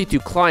ability to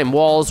climb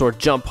walls or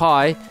jump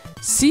high,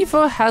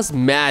 Sifa has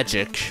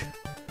magic.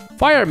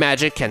 Fire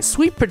magic can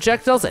sweep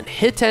projectiles and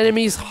hit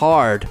enemies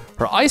hard.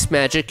 Her ice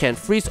magic can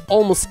freeze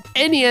almost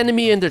any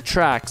enemy in their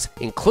tracks,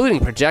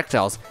 including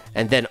projectiles,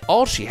 and then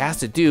all she has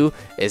to do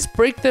is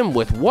break them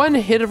with one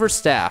hit of her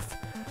staff.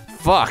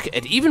 Fuck,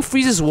 it even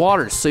freezes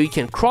water so you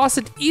can cross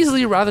it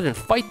easily rather than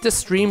fight the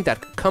stream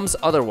that comes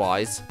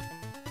otherwise.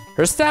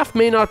 Her staff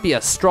may not be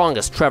as strong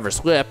as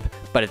Trevor's whip,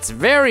 but it's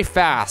very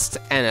fast,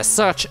 and as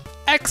such,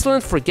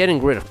 excellent for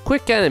getting rid of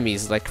quick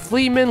enemies like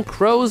fleamen,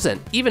 crows, and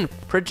even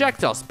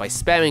projectiles by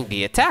spamming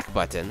the attack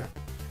button.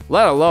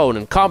 Let alone,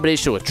 in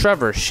combination with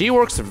Trevor, she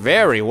works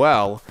very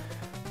well.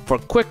 For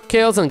quick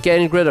kills and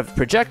getting rid of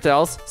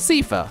projectiles,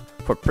 Sifa.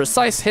 For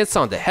precise hits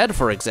on the head,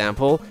 for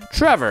example,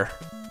 Trevor.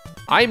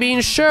 I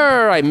mean,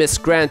 sure, I miss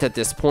Grant at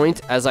this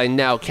point, as I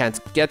now can't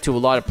get to a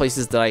lot of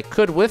places that I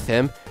could with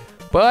him,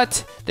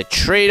 but the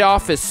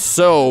trade-off is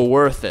so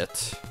worth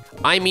it.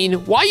 I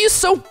mean, why are you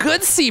so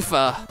good,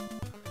 Sifa?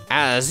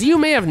 As you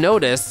may have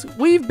noticed,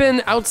 we've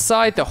been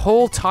outside the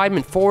whole time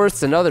in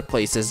forests and other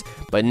places,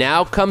 but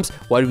now comes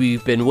what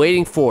we've been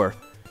waiting for.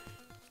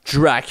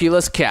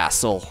 Dracula's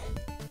castle.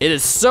 It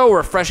is so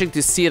refreshing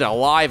to see it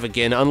alive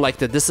again, unlike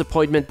the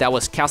disappointment that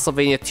was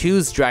Castlevania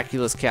 2's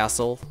Dracula's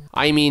castle.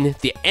 I mean,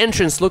 the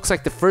entrance looks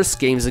like the first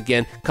games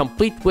again,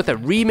 complete with a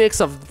remix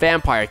of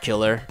Vampire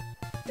Killer.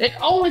 It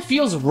only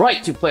feels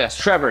right to play as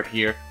Trevor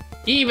here,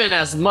 even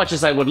as much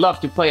as I would love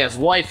to play as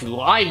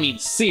waifu, I mean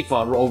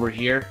Sifa over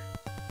here.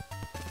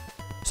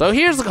 So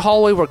here's the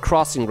hallway we're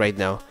crossing right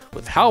now.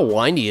 With how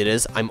windy it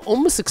is, I'm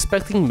almost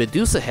expecting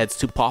Medusa heads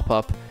to pop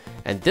up.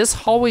 And this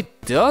hallway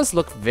does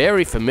look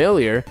very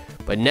familiar,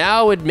 but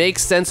now it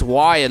makes sense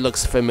why it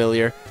looks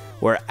familiar.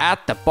 We're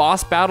at the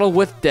boss battle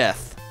with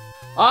Death.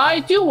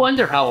 I do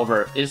wonder,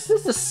 however, is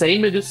this the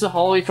same Medusa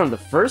hallway from the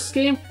first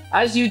game,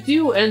 as you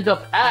do end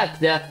up at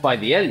Death by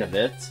the end of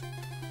it?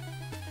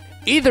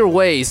 Either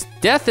ways,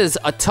 Death is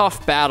a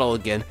tough battle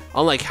again,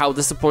 unlike how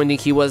disappointing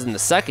he was in the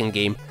second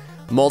game.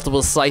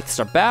 Multiple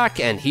scythes are back,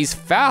 and he's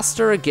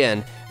faster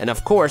again, and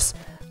of course,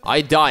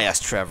 I die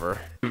as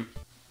Trevor.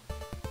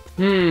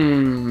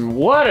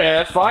 What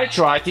if I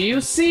try to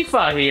use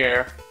Sifa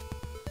here?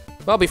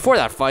 Well, before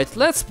that fight,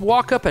 let's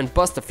walk up and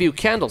bust a few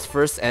candles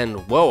first, and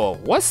whoa,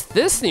 what's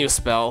this new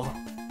spell?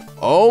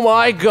 Oh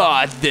my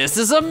god, this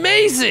is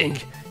amazing!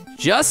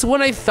 Just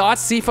when I thought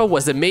Sifa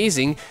was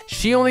amazing,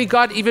 she only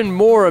got even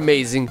more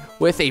amazing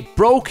with a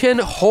broken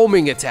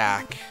homing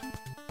attack.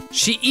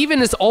 She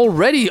even is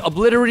already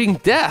obliterating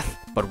Death.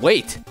 But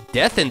wait,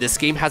 Death in this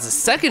game has a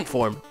second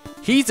form.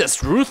 He's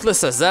as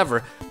ruthless as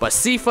ever, but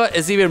Sifa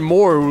is even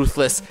more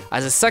ruthless,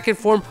 as his second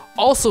form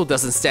also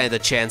doesn't stand a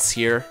chance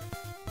here.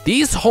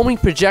 These homing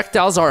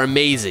projectiles are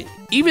amazing.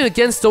 Even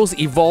against those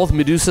evolved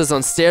Medusas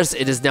on stairs,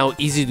 it is now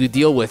easy to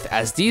deal with,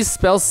 as these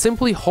spells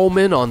simply home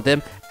in on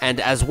them, and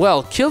as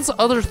well, kills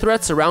other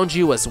threats around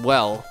you as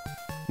well.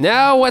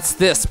 Now what's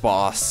this,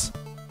 boss?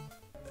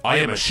 I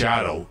am a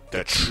shadow,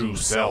 the true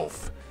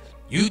self.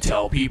 You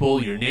tell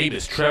people your name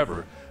is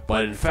Trevor,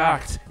 but in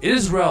fact, it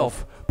is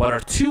Ralph, but are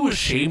too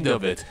ashamed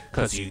of it,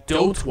 cause you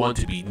don't want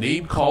to be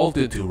name-called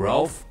into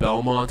Ralph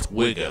Belmont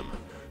Wiggum.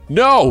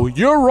 No,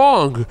 you're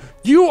wrong.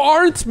 You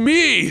aren't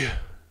me.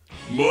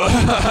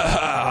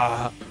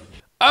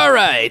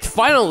 Alright,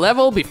 final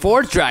level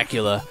before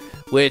Dracula,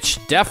 which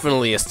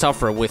definitely is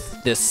tougher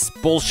with this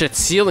bullshit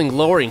ceiling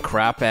lowering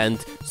crap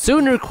and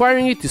soon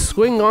requiring you to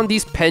swing on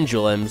these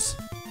pendulums.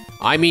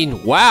 I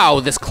mean, wow,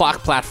 this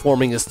clock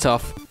platforming is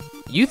tough.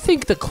 You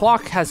think the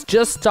clock has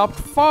just stopped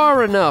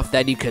far enough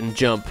that you can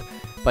jump,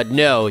 but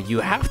no, you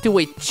have to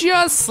wait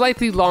just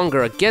slightly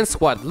longer against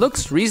what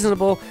looks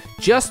reasonable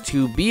just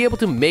to be able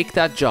to make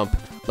that jump,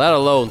 let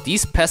alone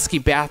these pesky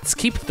bats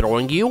keep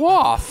throwing you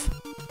off.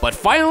 But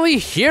finally,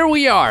 here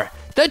we are,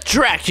 the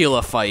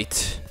Dracula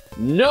fight.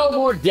 No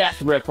more Death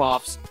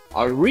ripoffs,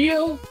 a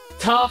real,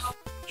 tough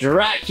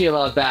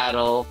Dracula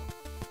battle.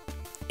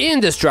 In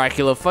this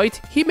Dracula fight,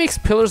 he makes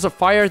pillars of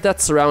fire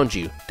that surround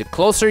you. The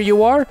closer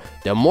you are,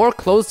 the more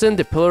closed in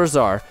the pillars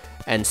are,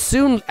 and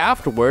soon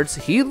afterwards,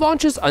 he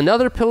launches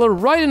another pillar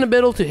right in the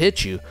middle to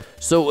hit you.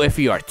 So if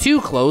you are too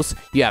close,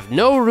 you have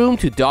no room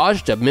to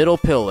dodge the middle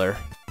pillar.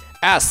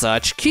 As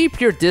such,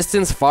 keep your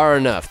distance far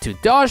enough to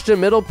dodge the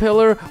middle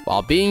pillar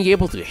while being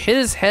able to hit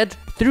his head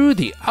through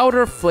the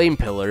outer flame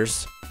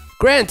pillars.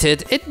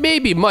 Granted, it may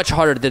be much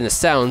harder than it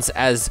sounds,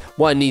 as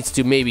one needs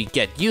to maybe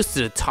get used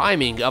to the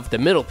timing of the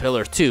middle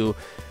pillar too,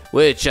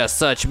 which as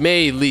such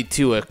may lead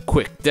to a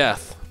quick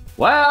death.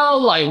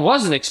 Well, I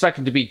wasn't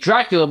expecting to beat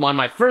Dracula on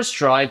my first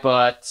try,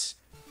 but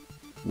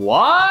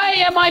why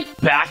am I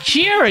back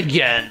here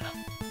again?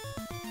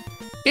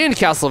 In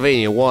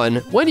Castlevania 1,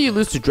 when you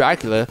lose to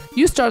Dracula,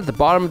 you start at the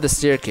bottom of the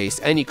staircase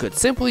and you could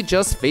simply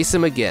just face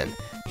him again.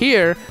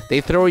 Here,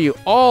 they throw you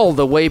all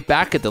the way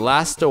back at the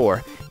last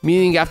door,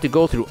 meaning you have to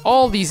go through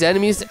all these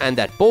enemies and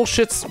that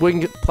bullshit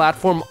swing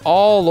platform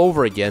all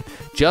over again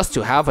just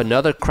to have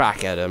another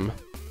crack at him.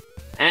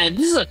 And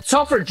this is a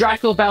tougher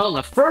Dracula battle in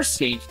the first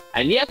game,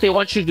 and yet they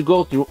want you to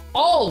go through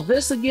all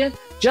this again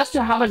just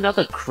to have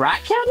another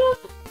crack at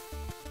him?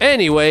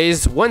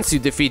 Anyways, once you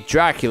defeat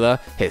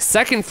Dracula, his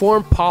second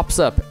form pops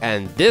up,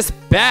 and this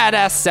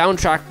badass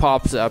soundtrack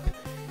pops up.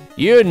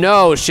 You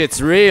know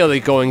shit's really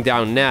going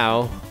down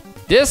now.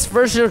 This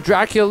version of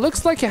Dracula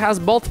looks like it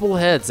has multiple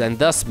heads and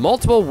thus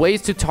multiple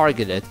ways to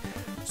target it.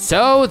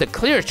 So the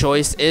clear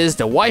choice is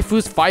the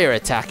waifu's fire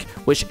attack,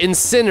 which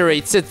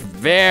incinerates it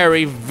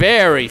very,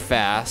 very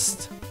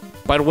fast.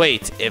 But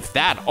wait, if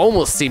that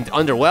almost seemed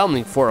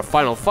underwhelming for a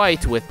final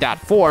fight with that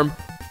form,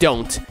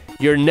 don't.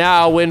 You're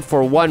now in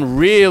for one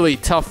really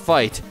tough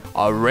fight,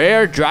 a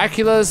rare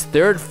Dracula's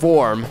third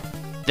form.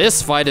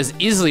 This fight is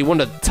easily one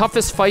of the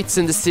toughest fights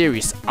in the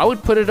series. I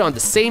would put it on the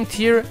same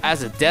tier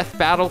as a death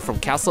battle from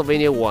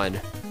Castlevania 1.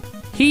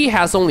 He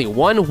has only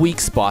one weak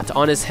spot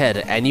on his head,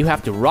 and you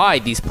have to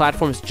ride these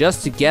platforms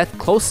just to get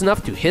close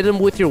enough to hit him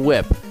with your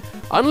whip.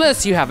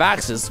 Unless you have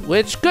axes,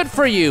 which good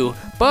for you,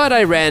 but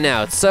I ran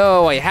out,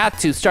 so I had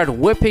to start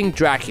whipping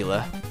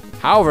Dracula.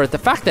 However, the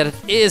fact that it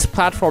is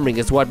platforming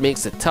is what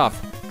makes it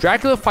tough.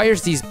 Dracula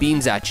fires these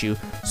beams at you,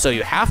 so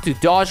you have to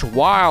dodge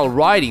while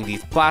riding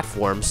these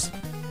platforms.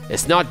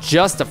 It's not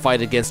just a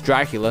fight against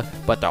Dracula,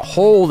 but the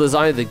whole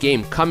design of the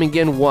game coming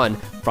in one,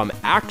 from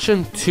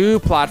action to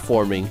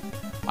platforming.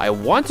 I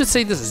want to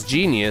say this is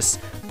genius,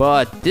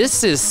 but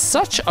this is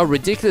such a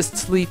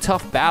ridiculously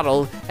tough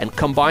battle, and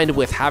combined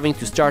with having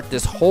to start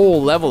this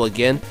whole level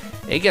again,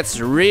 it gets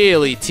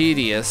really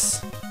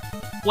tedious.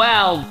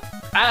 Well,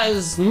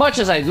 as much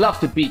as I'd love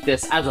to beat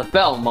this as a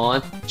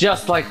Belmont,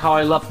 just like how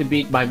I love to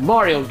beat my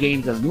Mario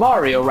games as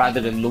Mario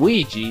rather than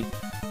Luigi,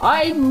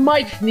 I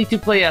might need to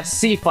play as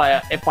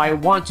Sifa if I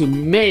want to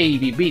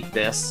maybe beat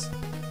this.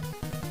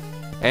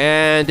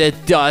 And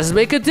it does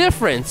make a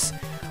difference.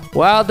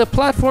 While the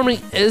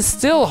platforming is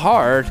still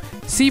hard,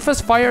 Sifa's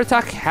fire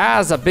attack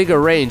has a bigger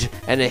range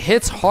and it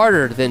hits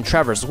harder than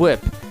Trevor's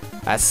whip.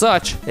 As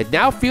such, it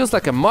now feels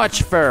like a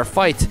much fairer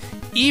fight,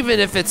 even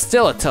if it's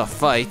still a tough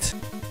fight.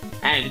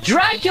 And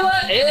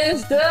Dracula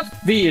is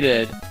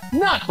defeated!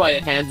 Not by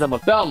the hands of a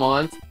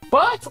Belmont,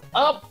 but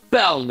a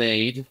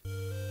Belnade.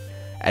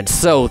 And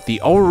so,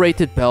 the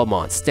overrated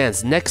Belmont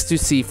stands next to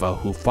Sifa,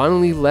 who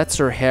finally lets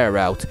her hair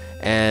out,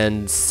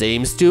 and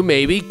seems to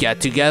maybe get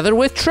together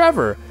with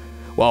Trevor.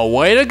 Well,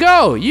 way to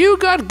go! You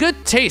got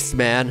good taste,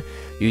 man.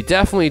 You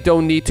definitely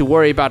don't need to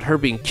worry about her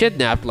being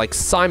kidnapped like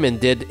Simon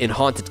did in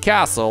Haunted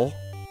Castle.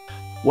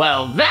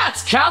 Well,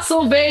 that's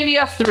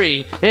Castlevania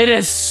 3. It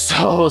is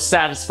so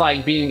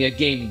satisfying beating a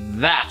game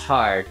that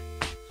hard.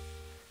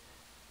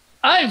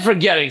 I'm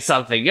forgetting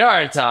something,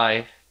 aren't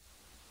I?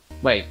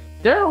 Wait,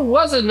 there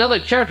was another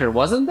character,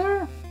 wasn't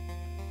there?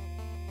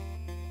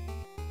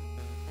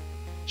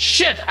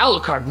 Shit,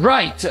 Alucard,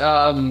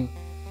 right.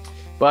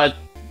 But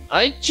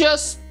I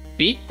just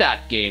beat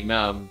that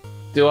game.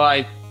 Do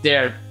I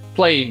dare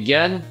play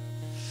again?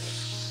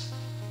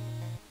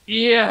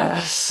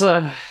 Yes.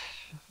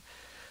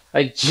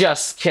 I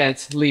just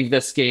can't leave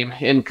this game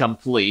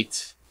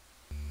incomplete.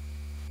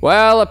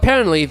 Well,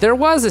 apparently there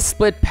was a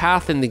split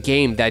path in the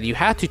game that you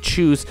had to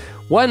choose,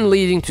 one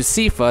leading to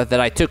Sifa that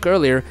I took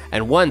earlier,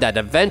 and one that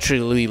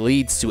eventually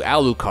leads to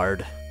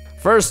Alucard.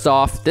 First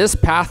off, this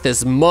path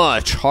is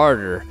much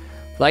harder.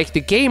 Like,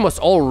 the game was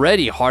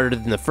already harder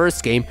than the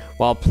first game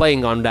while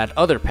playing on that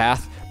other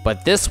path,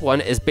 but this one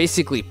is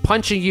basically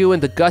punching you in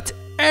the gut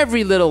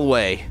every little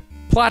way.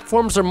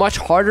 Platforms are much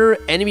harder,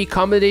 enemy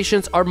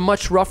combinations are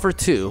much rougher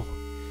too.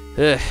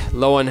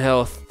 Low on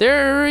health.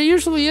 There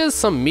usually is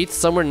some meat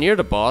somewhere near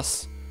the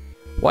boss.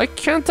 Why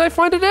can't I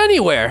find it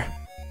anywhere?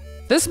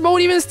 This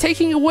mode even is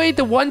taking away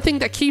the one thing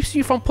that keeps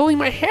me from pulling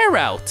my hair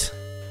out.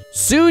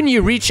 Soon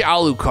you reach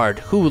Alucard,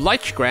 who,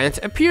 like Grant,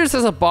 appears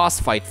as a boss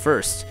fight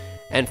first,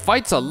 and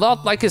fights a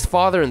lot like his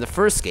father in the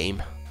first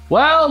game.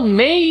 Well,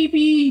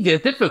 maybe the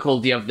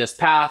difficulty of this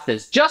path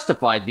is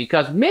justified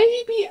because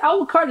maybe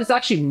Alucard is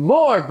actually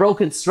more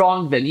broken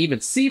strong than even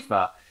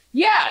Sifa.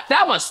 Yeah,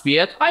 that must be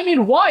it. I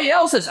mean, why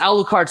else is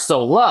Alucard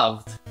so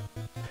loved?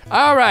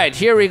 Alright,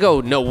 here we go.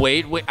 No,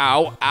 wait,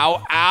 ow,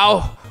 ow,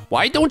 ow.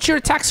 Why don't your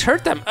attacks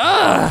hurt them?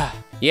 Ugh!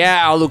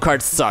 Yeah,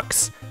 Alucard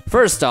sucks.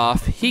 First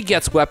off, he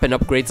gets weapon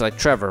upgrades like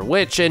Trevor,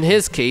 which in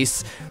his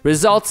case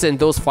results in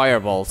those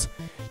fireballs.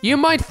 You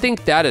might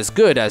think that is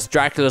good, as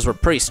Dracula's were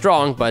pretty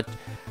strong, but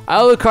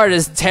Alucard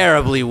is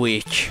terribly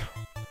weak.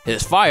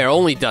 His fire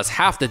only does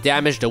half the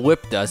damage the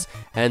whip does,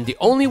 and the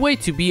only way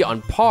to be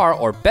on par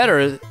or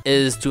better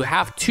is to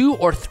have 2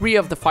 or 3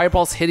 of the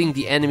fireballs hitting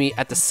the enemy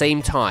at the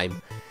same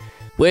time.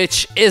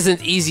 Which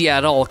isn't easy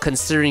at all,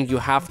 considering you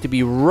have to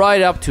be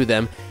right up to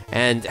them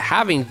and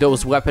having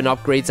those weapon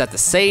upgrades at the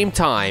same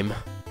time.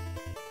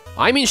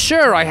 I mean,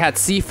 sure, I had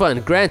Sifa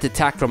and Grant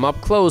attack from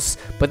up close,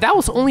 but that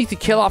was only to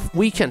kill off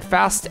weak and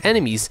fast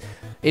enemies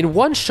in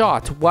one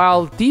shot,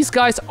 while these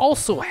guys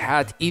also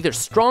had either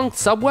strong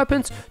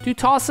sub-weapons to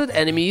toss at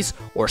enemies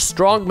or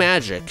strong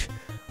magic.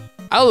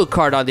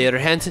 Alucard, on the other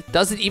hand,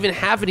 doesn't even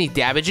have any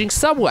damaging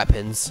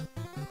sub-weapons.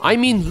 I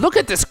mean, look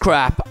at this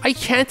crap! I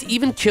can't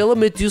even kill a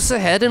Medusa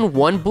head in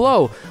one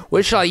blow,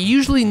 which I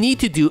usually need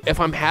to do if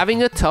I'm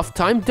having a tough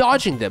time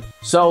dodging them.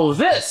 So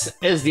this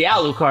is the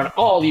Alucard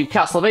all you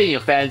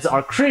Castlevania fans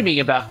are creaming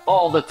about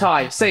all the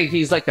time, saying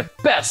he's like the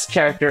best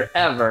character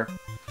ever.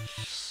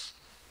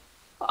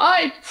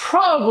 I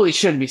probably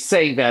shouldn't be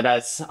saying that,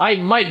 as I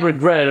might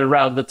regret it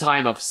around the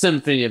time of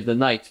Symphony of the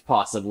Night,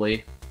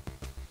 possibly.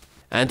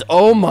 And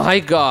oh my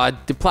god,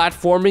 the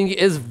platforming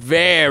is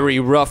very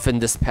rough in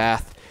this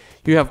path.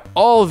 You have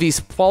all these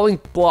falling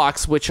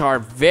blocks which are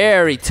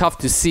very tough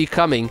to see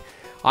coming.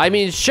 I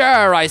mean,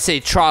 sure, I say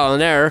trial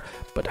and error,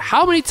 but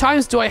how many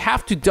times do I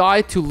have to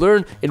die to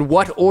learn in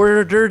what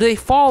order they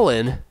fall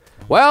in?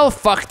 Well,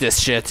 fuck this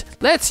shit.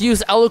 Let's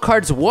use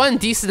Alucard's one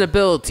decent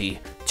ability,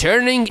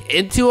 turning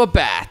into a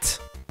bat.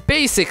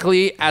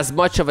 Basically, as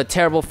much of a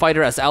terrible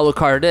fighter as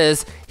Alucard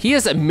is, he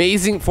is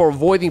amazing for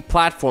avoiding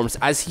platforms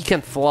as he can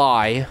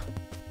fly.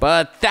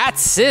 But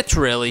that's it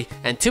really,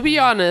 and to be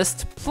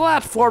honest,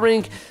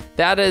 platforming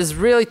that is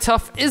really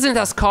tough isn't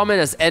as common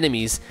as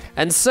enemies,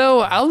 and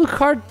so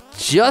Alucard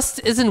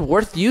just isn't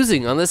worth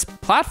using on this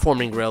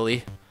platforming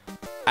really.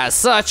 As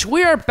such,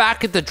 we are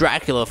back at the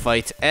Dracula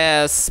fight.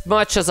 As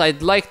much as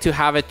I'd like to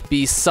have it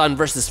be son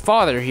versus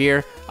father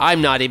here,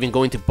 I'm not even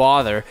going to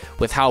bother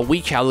with how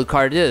weak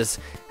Alucard is.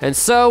 And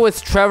so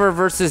it's Trevor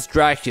versus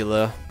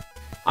Dracula.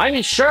 I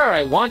mean, sure,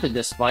 I wanted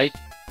this fight,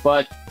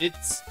 but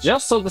it's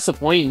just so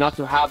disappointing not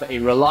to have a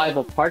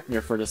reliable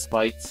partner for this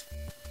fight.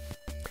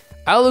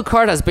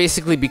 Alucard has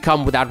basically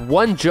become that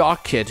one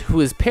jock kid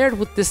who is paired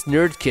with this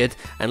nerd kid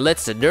and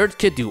lets the nerd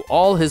kid do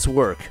all his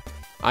work.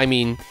 I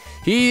mean,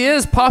 he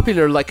is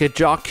popular like a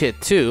jock kid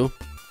too.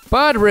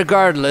 But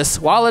regardless,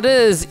 while it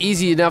is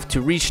easy enough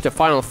to reach the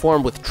final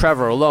form with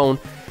Trevor alone,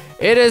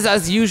 it is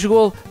as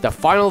usual the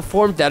final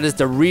form that is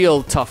the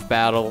real tough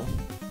battle.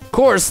 Of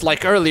course,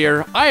 like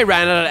earlier, I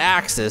ran out of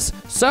axes,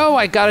 so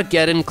I gotta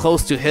get in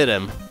close to hit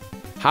him.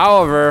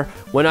 However,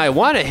 when I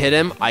want to hit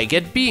him, I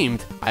get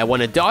beamed. I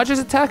want to dodge his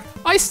attack,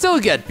 I still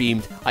get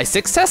beamed. I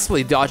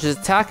successfully dodge his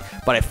attack,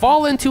 but I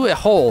fall into a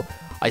hole.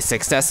 I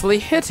successfully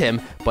hit him,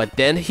 but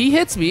then he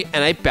hits me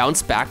and I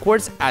bounce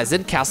backwards as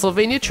in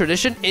Castlevania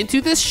tradition into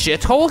this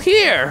shithole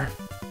here.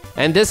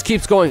 And this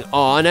keeps going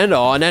on and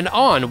on and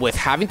on with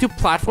having to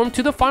platform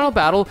to the final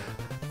battle,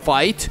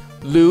 fight,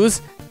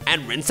 lose,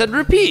 and rinse and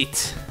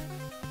repeat.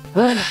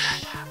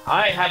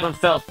 I haven't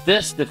felt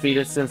this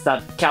defeated since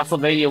that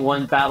Castlevania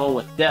 1 battle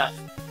with death,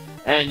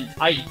 and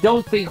I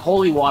don't think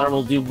Holy Water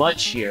will do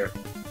much here.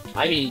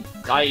 I mean,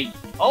 I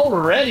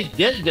already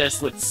did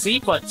this with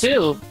Sifa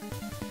too.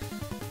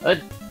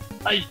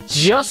 I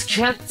just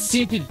can't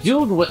seem to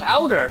do it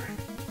without her.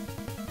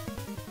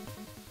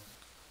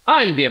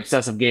 I'm the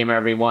Obsessive Gamer,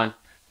 everyone.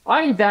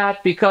 I'm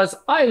that because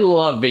I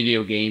love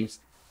video games,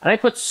 and I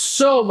put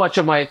so much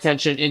of my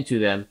attention into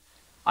them.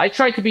 I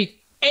try to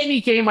beat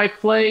any game I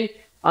play,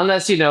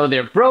 unless, you know,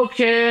 they're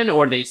broken,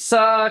 or they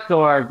suck,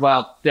 or,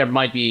 well, there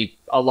might be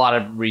a lot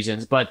of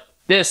reasons, but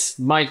this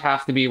might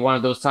have to be one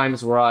of those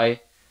times where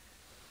I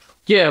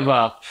give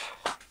up.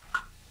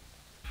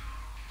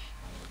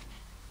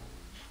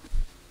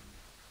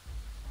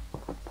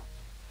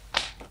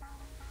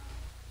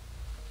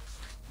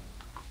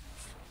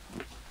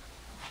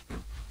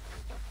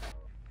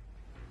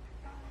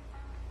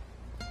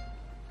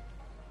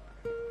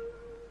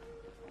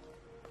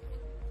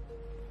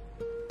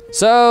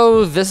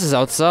 So, this is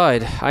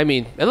outside. I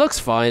mean, it looks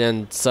fine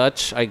and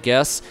such, I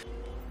guess.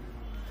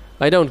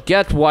 I don't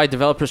get why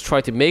developers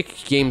try to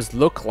make games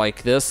look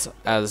like this,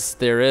 as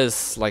there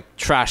is, like,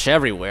 trash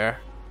everywhere.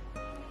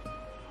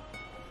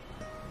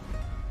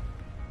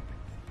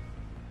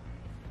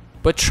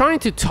 But trying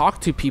to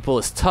talk to people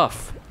is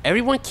tough.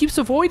 Everyone keeps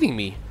avoiding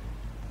me.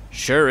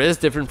 Sure is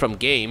different from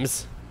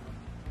games.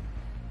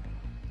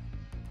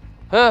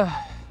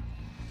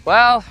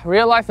 Well,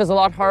 real life is a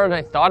lot harder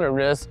than I thought it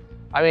is.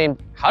 I mean,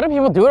 how do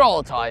people do it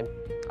all the time?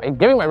 I'm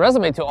giving my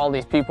resume to all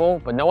these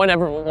people, but no one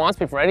ever wants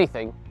me for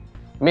anything.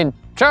 I mean,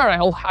 sure,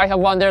 I have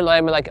one there that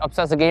I'm like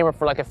obsessive gamer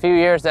for like a few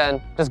years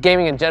and just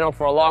gaming in general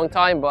for a long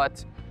time,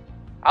 but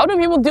how do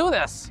people do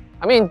this?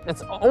 I mean,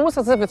 it's almost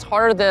as if it's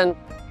harder than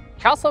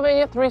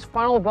Castlevania 3's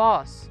final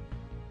boss.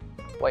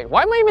 Wait,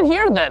 why am I even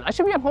here then? I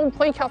should be at home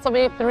playing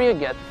Castlevania 3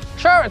 again.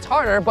 Sure, it's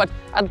harder, but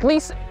at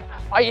least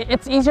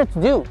it's easier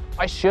to do.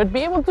 I should be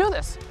able to do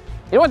this.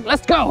 You know what?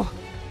 Let's go.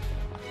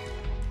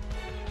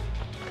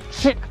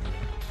 Shit.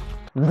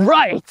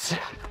 Right.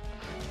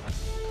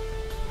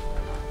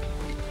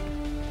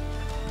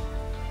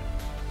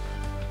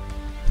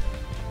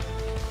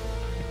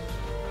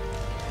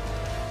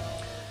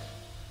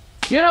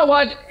 You know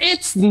what?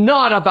 It's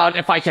not about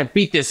if I can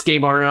beat this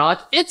game or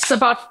not. It's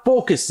about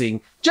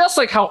focusing. Just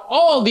like how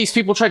all these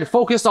people try to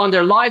focus on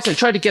their lives and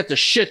try to get their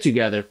shit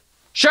together.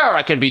 Sure,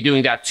 I can be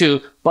doing that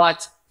too,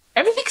 but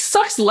everything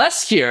sucks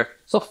less here.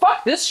 So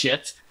fuck this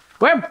shit.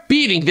 We're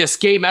beating this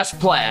game as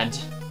planned.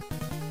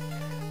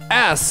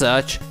 As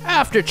such,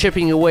 after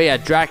chipping away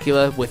at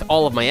Dracula with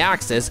all of my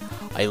axes,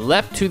 I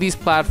leapt to these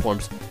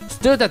platforms,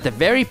 stood at the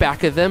very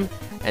back of them,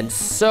 and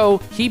so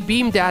he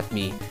beamed at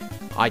me.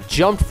 I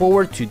jumped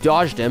forward to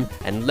dodge them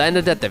and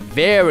landed at the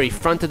very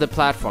front of the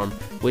platform,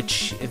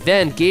 which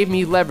then gave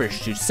me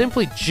leverage to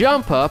simply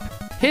jump up,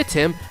 hit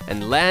him,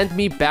 and land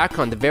me back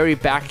on the very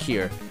back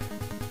here.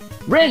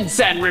 Rinse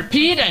and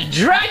repeat, and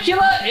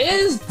Dracula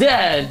is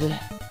dead!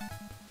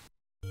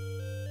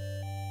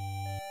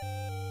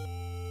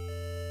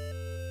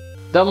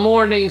 The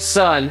morning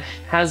sun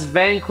has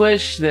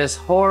vanquished this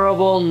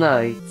horrible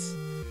night.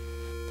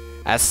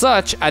 As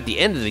such, at the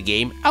end of the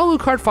game,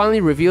 Alucard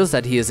finally reveals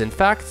that he is in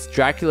fact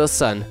Dracula's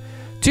son.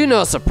 To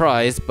no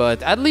surprise,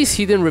 but at least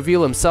he didn't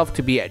reveal himself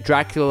to be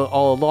Dracula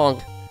all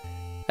along.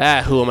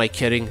 Who am I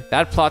kidding?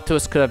 That plot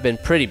twist could have been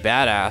pretty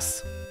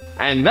badass.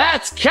 And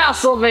that's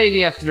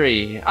Castlevania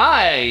 3.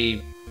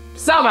 I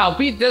somehow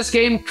beat this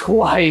game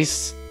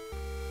twice.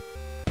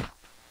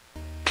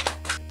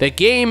 The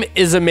game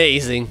is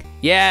amazing.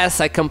 Yes,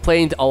 I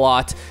complained a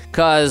lot,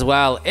 cause,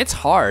 well, it's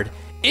hard.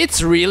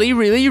 It's really,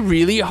 really,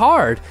 really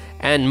hard,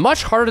 and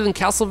much harder than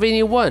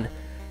Castlevania 1,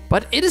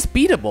 but it is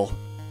beatable.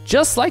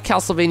 Just like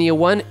Castlevania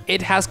 1,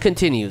 it has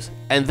continues,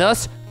 and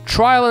thus,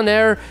 trial and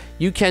error,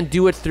 you can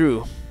do it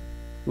through.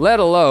 Let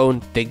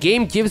alone, the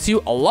game gives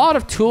you a lot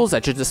of tools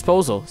at your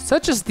disposal,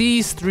 such as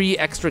these 3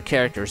 extra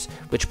characters,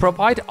 which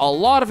provide a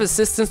lot of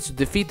assistance to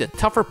defeat the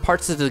tougher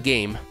parts of the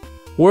game.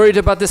 Worried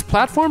about this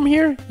platform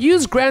here?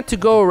 Use Grant to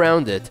go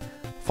around it.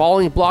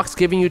 Falling blocks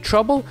giving you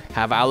trouble?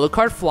 Have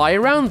Alucard fly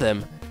around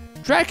them.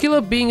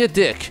 Dracula being a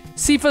dick?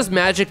 Sifa's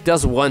magic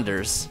does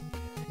wonders.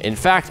 In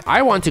fact,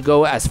 I want to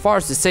go as far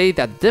as to say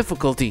that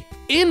difficulty,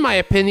 in my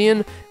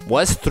opinion,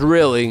 was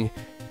thrilling.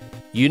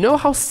 You know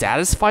how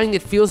satisfying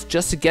it feels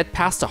just to get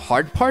past the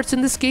hard parts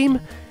in this game?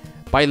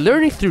 By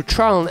learning through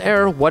trial and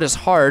error what is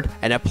hard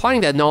and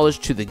applying that knowledge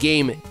to the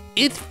game,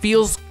 it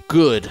feels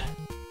good.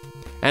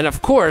 And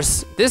of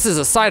course, this is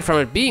aside from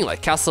it being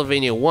like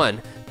Castlevania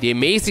 1, the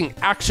amazing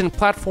action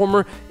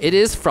platformer it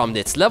is from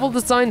its level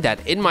design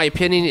that in my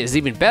opinion is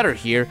even better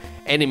here,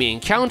 enemy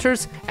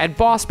encounters, and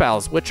boss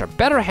battles which are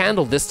better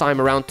handled this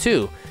time around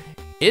too.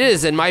 It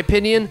is, in my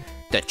opinion,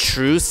 the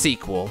true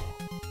sequel.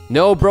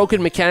 No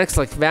broken mechanics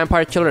like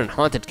Vampire Killer and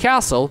Haunted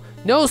Castle,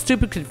 no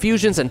stupid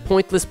confusions and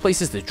pointless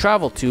places to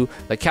travel to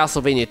like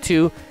Castlevania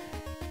 2,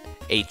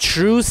 a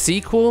true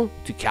sequel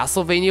to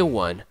Castlevania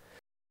 1.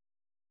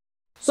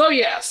 So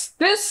yes,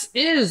 this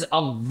is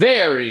a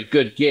very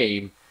good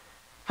game.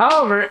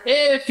 However,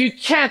 if you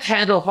can't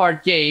handle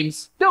hard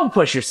games, don't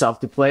push yourself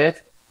to play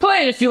it.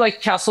 Play it if you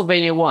like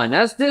Castlevania 1,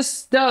 as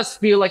this does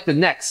feel like the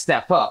next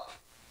step up.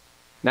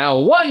 Now,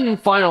 one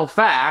final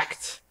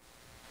fact.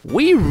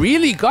 We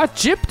really got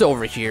gypped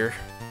over here.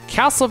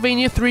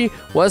 Castlevania 3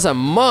 was a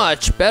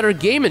much better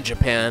game in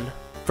Japan.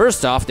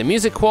 First off, the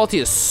music quality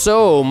is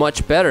so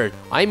much better.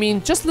 I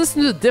mean, just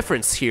listen to the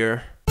difference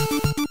here.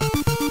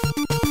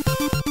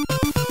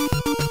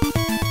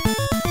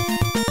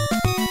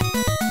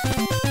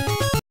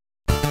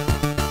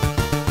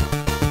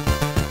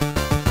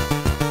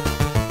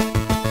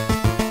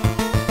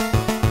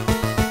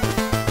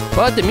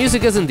 But the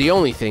music isn't the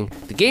only thing.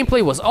 The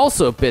gameplay was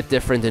also a bit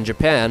different in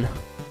Japan.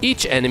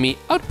 Each enemy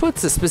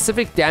outputs a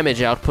specific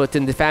damage output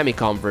in the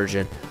Famicom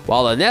version,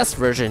 while the NES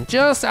version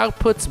just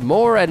outputs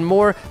more and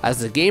more as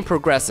the game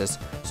progresses,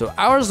 so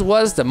ours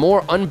was the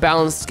more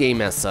unbalanced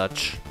game as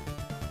such.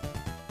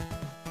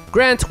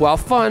 Grant, while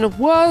fun,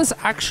 was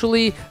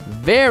actually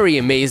very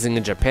amazing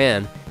in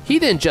Japan. He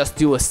didn't just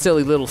do a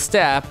silly little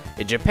stab.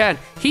 In Japan,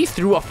 he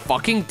threw a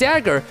fucking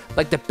dagger,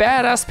 like the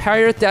badass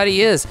pirate that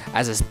he is,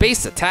 as his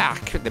base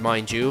attack,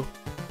 mind you.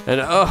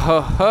 And oh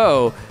ho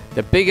ho,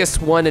 the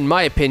biggest one in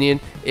my opinion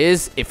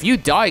is if you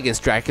die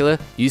against Dracula,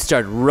 you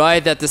start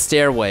right at the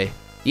stairway.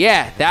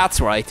 Yeah,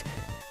 that's right.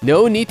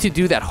 No need to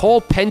do that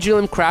whole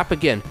pendulum crap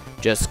again.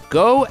 Just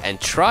go and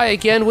try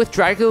again with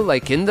Dracula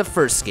like in the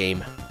first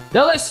game.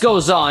 The list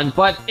goes on,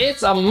 but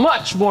it's a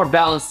much more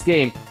balanced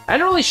game,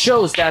 and it really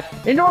shows that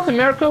in North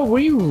America,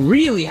 we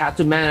really had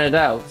to man it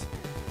out.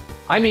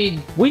 I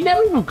mean, we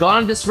never even got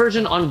on this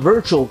version on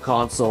Virtual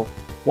Console.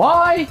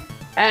 Why?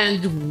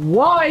 And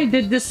why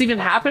did this even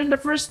happen in the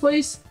first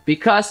place?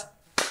 Because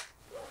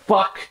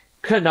fuck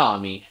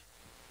Konami.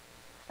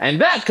 And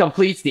that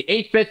completes the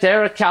 8-bit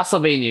era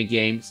Castlevania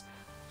games.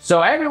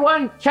 So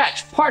everyone,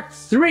 catch part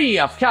 3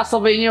 of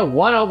Castlevania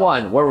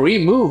 101, where we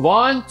move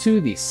on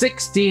to the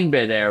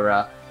 16-bit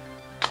era.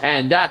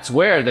 And that's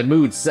where the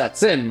mood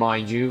sets in,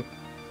 mind you.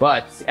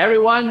 But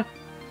everyone,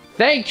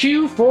 thank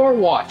you for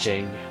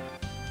watching.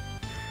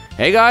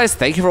 Hey guys,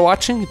 thank you for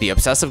watching The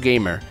Obsessive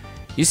Gamer.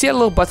 You see that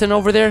little button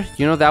over there?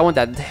 You know that one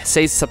that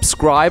says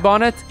subscribe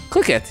on it?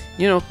 Click it.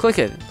 You know, click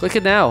it. Click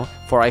it now,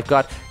 for I've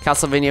got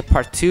Castlevania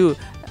Part 2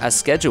 as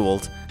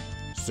scheduled.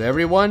 So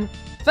everyone,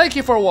 thank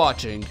you for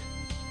watching.